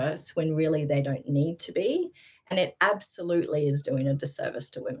their births when really they don't need to be, and it absolutely is doing a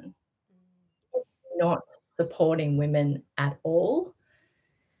disservice to women. It's not supporting women at all.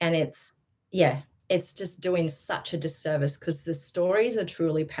 And it's just doing such a disservice because the stories are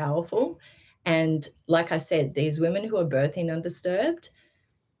truly powerful. And like I said, these women who are birthing undisturbed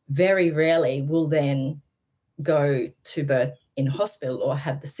very rarely will then go to birth in hospital or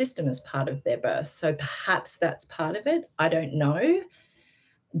have the system as part of their birth. So perhaps that's part of it. I don't know.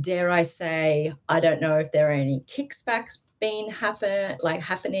 Dare I say, I don't know if there are any kickbacks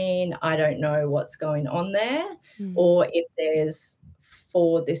happening. I don't know what's going on there, or if there's,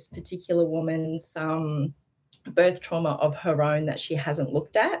 for this particular woman, some birth trauma of her own that she hasn't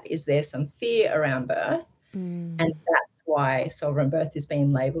looked at. Is there some fear around birth? And that's why sovereign birth is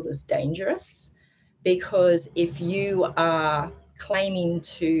being labelled as dangerous, because if you are claiming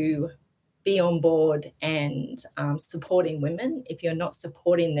to be on board and supporting women. If you're not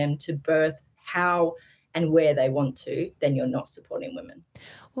supporting them to birth how and where they want to, then you're not supporting women.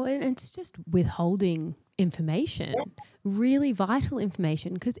 Well, and it's just withholding information, really vital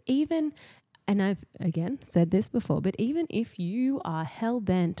information, because even, and I've again said this before, but even if you are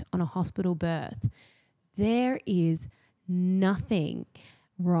hell-bent on a hospital birth, there is nothing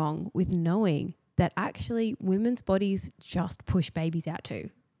wrong with knowing that actually women's bodies just push babies out too,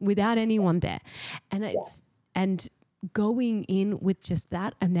 without anyone there. And it's and going in with just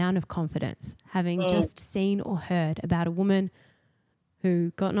that amount of confidence, having just seen or heard about a woman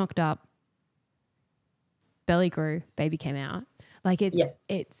who got knocked up, belly grew, baby came out. Like it's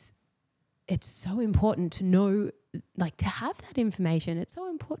so important to know, like to have that information. It's so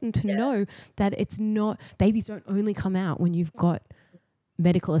important to know that it's not, babies don't only come out when you've got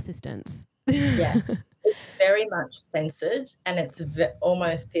medical assistance. Yeah. It's very much censored, and it's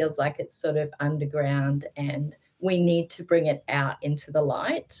almost feels like it's sort of underground, and we need to bring it out into the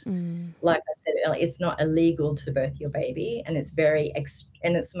light. Like I said earlier, it's not illegal to birth your baby, and it's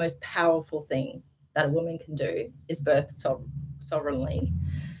and it's the most powerful thing that a woman can do is birth sovereignly.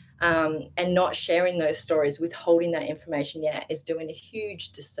 And not sharing those stories, withholding that information, is doing a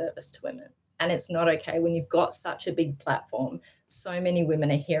huge disservice to women. And it's not okay when you've got such a big platform. So many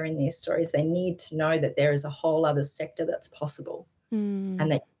women are hearing these stories. They need to know that there is a whole other sector that's possible, and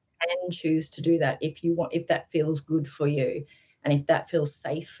that you can choose to do that if you want, if that feels good for you, and if that feels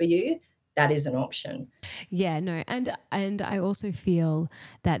safe for you, that is an option. Yeah, no, and I also feel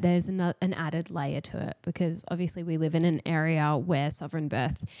that there's an added layer to it, because obviously we live in an area where sovereign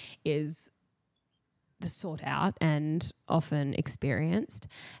birth is sought out and often experienced,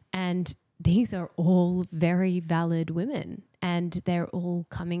 and these are all very valid women, and they're all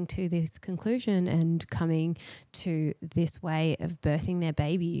coming to this conclusion and coming to this way of birthing their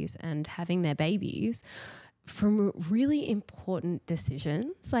babies and having their babies from really important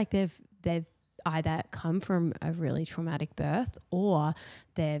decisions. Like they've either come from a really traumatic birth, or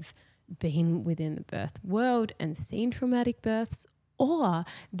they've been within the birth world and seen traumatic births, or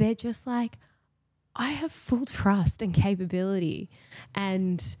they're just like, I have full trust and capability,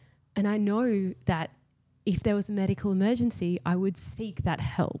 and I know that if there was a medical emergency, I would seek that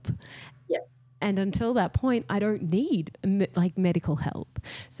help. Yeah. And until that point, I don't need like medical help.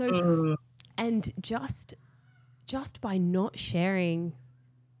 So, and just by not sharing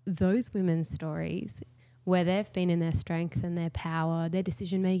those women's stories where they've been in their strength and their power, their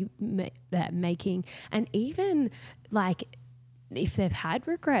decision making, and even like if they've had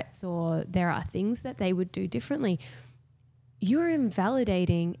regrets or there are things that they would do differently, you're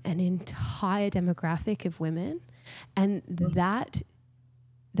invalidating an entire demographic of women, and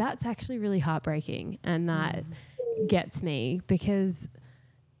that's actually really heartbreaking, and that gets me because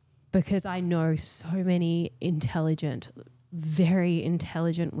I know so many intelligent, very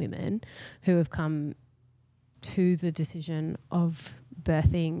intelligent women who have come to the decision of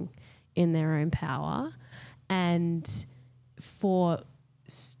birthing in their own power, and for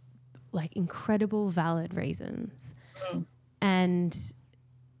like incredible valid reasons. And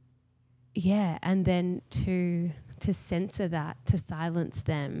and then to censor that, to silence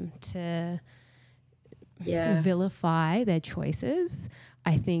them, to vilify their choices,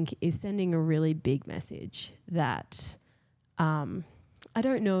 I think is sending a really big message that I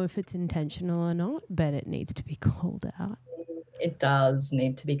don't know if it's intentional or not, but it needs to be called out. It does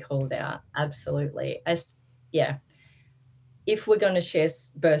need to be called out, absolutely. If we're going to share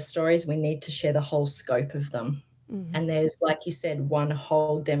birth stories, we need to share the whole scope of them. And there's, like you said, one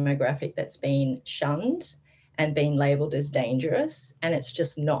whole demographic that's been shunned and been labelled as dangerous, and it's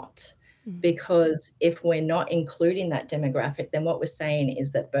just not. Because if we're not including that demographic, then what we're saying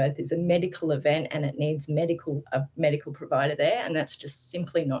is that birth is a medical event and it needs a medical provider there, and that's just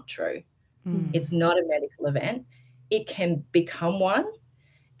simply not true. It's not a medical event. It can become one,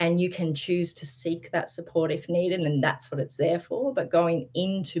 and you can choose to seek that support if needed, and that's what it's there for. But going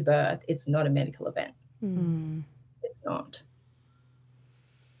into birth, it's not a medical event. It's not.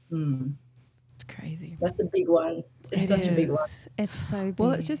 It's crazy. That's a big one. It's such a big one. It's so big.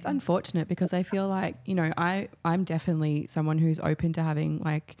 Well, it's just unfortunate because I feel like, I'm definitely someone who's open to having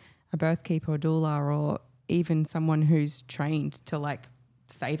like a birth keeper or doula, or even someone who's trained to like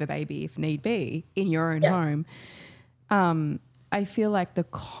save a baby if need be in your own home. I feel like the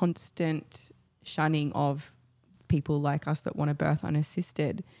constant shunning of people like us that want to birth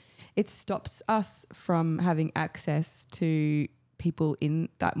unassisted, it stops us from having access to people in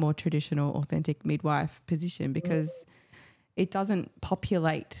that more traditional, authentic midwife position, because it doesn't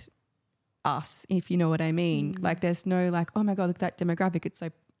populate us, if you know what I mean. Like there's no like, oh my God, look at that demographic. It's so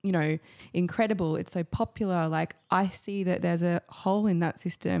incredible. It's so popular. Like, I see that there's a hole in that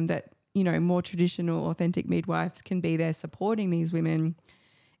system that, more traditional, authentic midwives can be there supporting these women.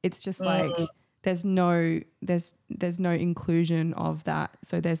 It's just like there's no inclusion of that.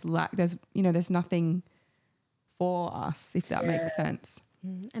 So there's nothing for us, if that makes sense.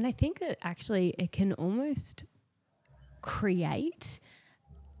 And I think that actually it can almost create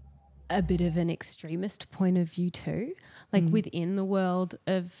a bit of an extremist point of view too, like within the world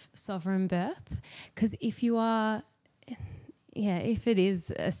of sovereign birth. Because if it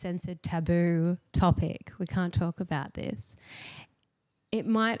is a censored taboo topic, we can't talk about this, it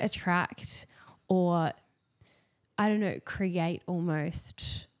might attract or, I don't know, create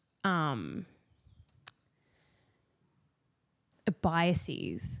almost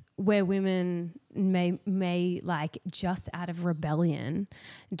biases where women may like just out of rebellion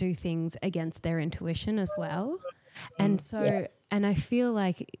do things against their intuition as well. And so, and I feel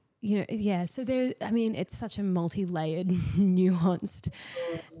like, so there, I mean, it's such a multi-layered, nuanced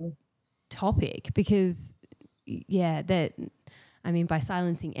topic because, by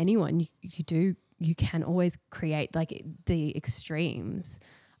silencing anyone, you can always create like the extremes.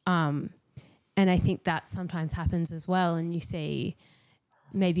 And I think that sometimes happens as well. And you see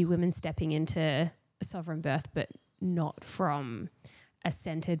maybe women stepping into sovereign birth, but not from a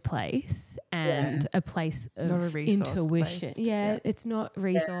centered place and a place of intuition. Place. Yeah, it's not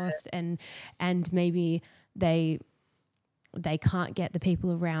resourced and maybe they can't get the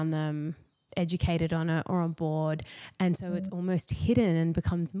people around them educated on it or on board, and so it's almost hidden and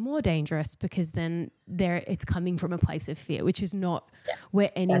becomes more dangerous because then it's coming from a place of fear, which is not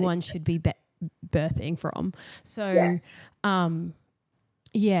where anyone should be birthing from. So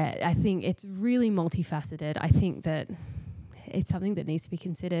I think it's really multifaceted. I think that it's something that needs to be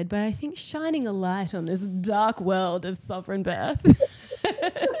considered, but I think shining a light on this dark world of sovereign birth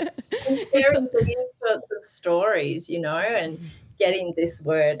and sharing these sorts of stories, and getting this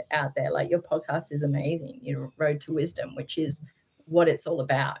word out there. Like, your podcast is amazing, Road to Wisdom, which is what it's all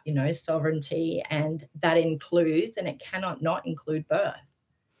about, sovereignty, and that includes, and it cannot not include birth.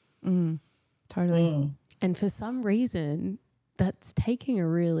 Totally. And for some reason, that's taking a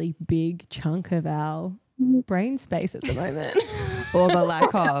really big chunk of our brain space at the moment. or the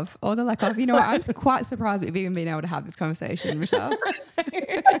lack of. I'm quite surprised we've even been able to have this conversation, Michelle.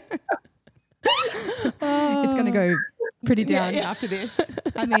 It's going to go pretty down after this.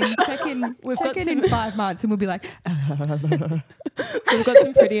 I mean, check in in 5 months and we'll be like, we've got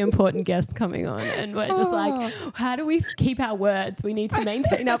some pretty important guests coming on and we're just like, how do we keep our words? We need to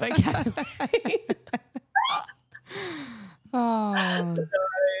maintain our vocabulary.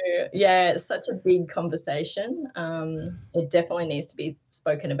 Yeah, it's such a big conversation. It definitely needs to be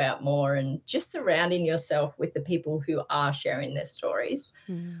spoken about more, and just surrounding yourself with the people who are sharing their stories.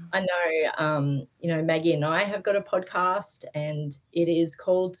 I know, Maggie and I have got a podcast, and it is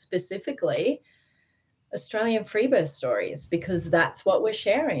called specifically Australian Free Birth Stories, because that's what we're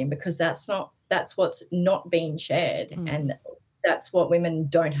sharing, because that's what's not being shared, and that's what women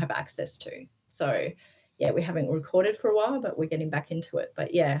don't have access to. So we haven't recorded for a while, but we're getting back into it.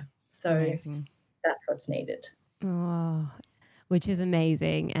 But so amazing. That's what's needed. Oh, which is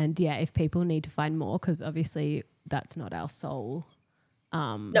amazing. And if people need to find more, because obviously that's not our sole,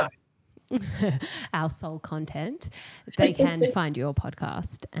 No. our sole content, they can find your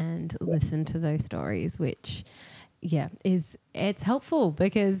podcast and listen to those stories, which it's helpful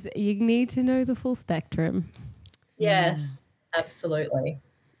because you need to know the full spectrum. Yes, absolutely.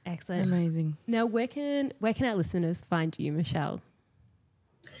 Excellent. Amazing. Now, where can our listeners find you, Michelle?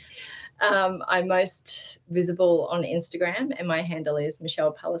 I'm most visible on Instagram, and my handle is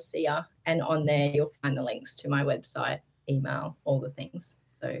Michelle Palasia, and on there you'll find the links to my website, email, all the things.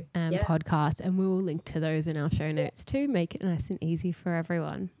 So podcast, and we will link to those in our show notes too. Make it nice and easy for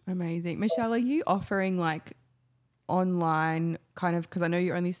everyone. Amazing. Michelle, are you offering like online kind of, because I know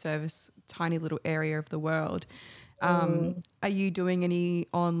you only service a tiny little area of the world. Are you doing any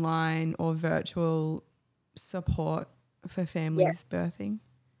online or virtual support for families birthing?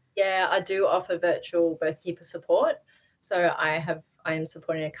 Yeah, I do offer virtual birth keeper support. So I am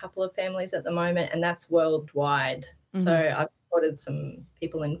supporting a couple of families at the moment, and that's worldwide. So I've supported some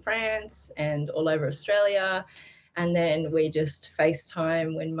people in France and all over Australia. And then we just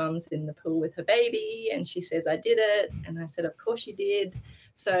FaceTime when mum's in the pool with her baby and she says, I did it. And I said, of course you did.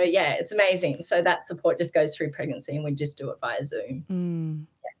 So, it's amazing. So that support just goes through pregnancy, and we just do it via Zoom.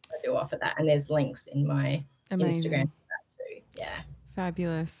 Yes, I do offer that. And there's links in my Instagram for that too. Yeah.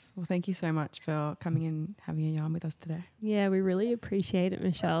 Fabulous. Well, thank you so much for coming and having a yarn with us today. Yeah, we really appreciate it,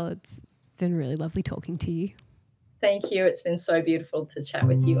 Michelle. It's been really lovely talking to you. Thank you. It's been so beautiful to chat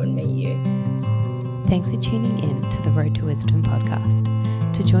with you and meet you. Thanks for tuning in to the Road to Wisdom podcast.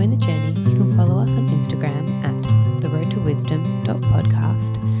 To join the journey, you can follow us on Instagram at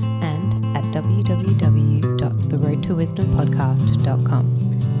theroadtowisdom.podcast and at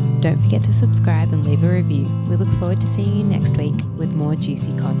www.theroadtowisdompodcast.com. Don't forget to subscribe and leave a review. We look forward to seeing you next week with more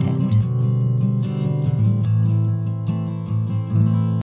juicy content.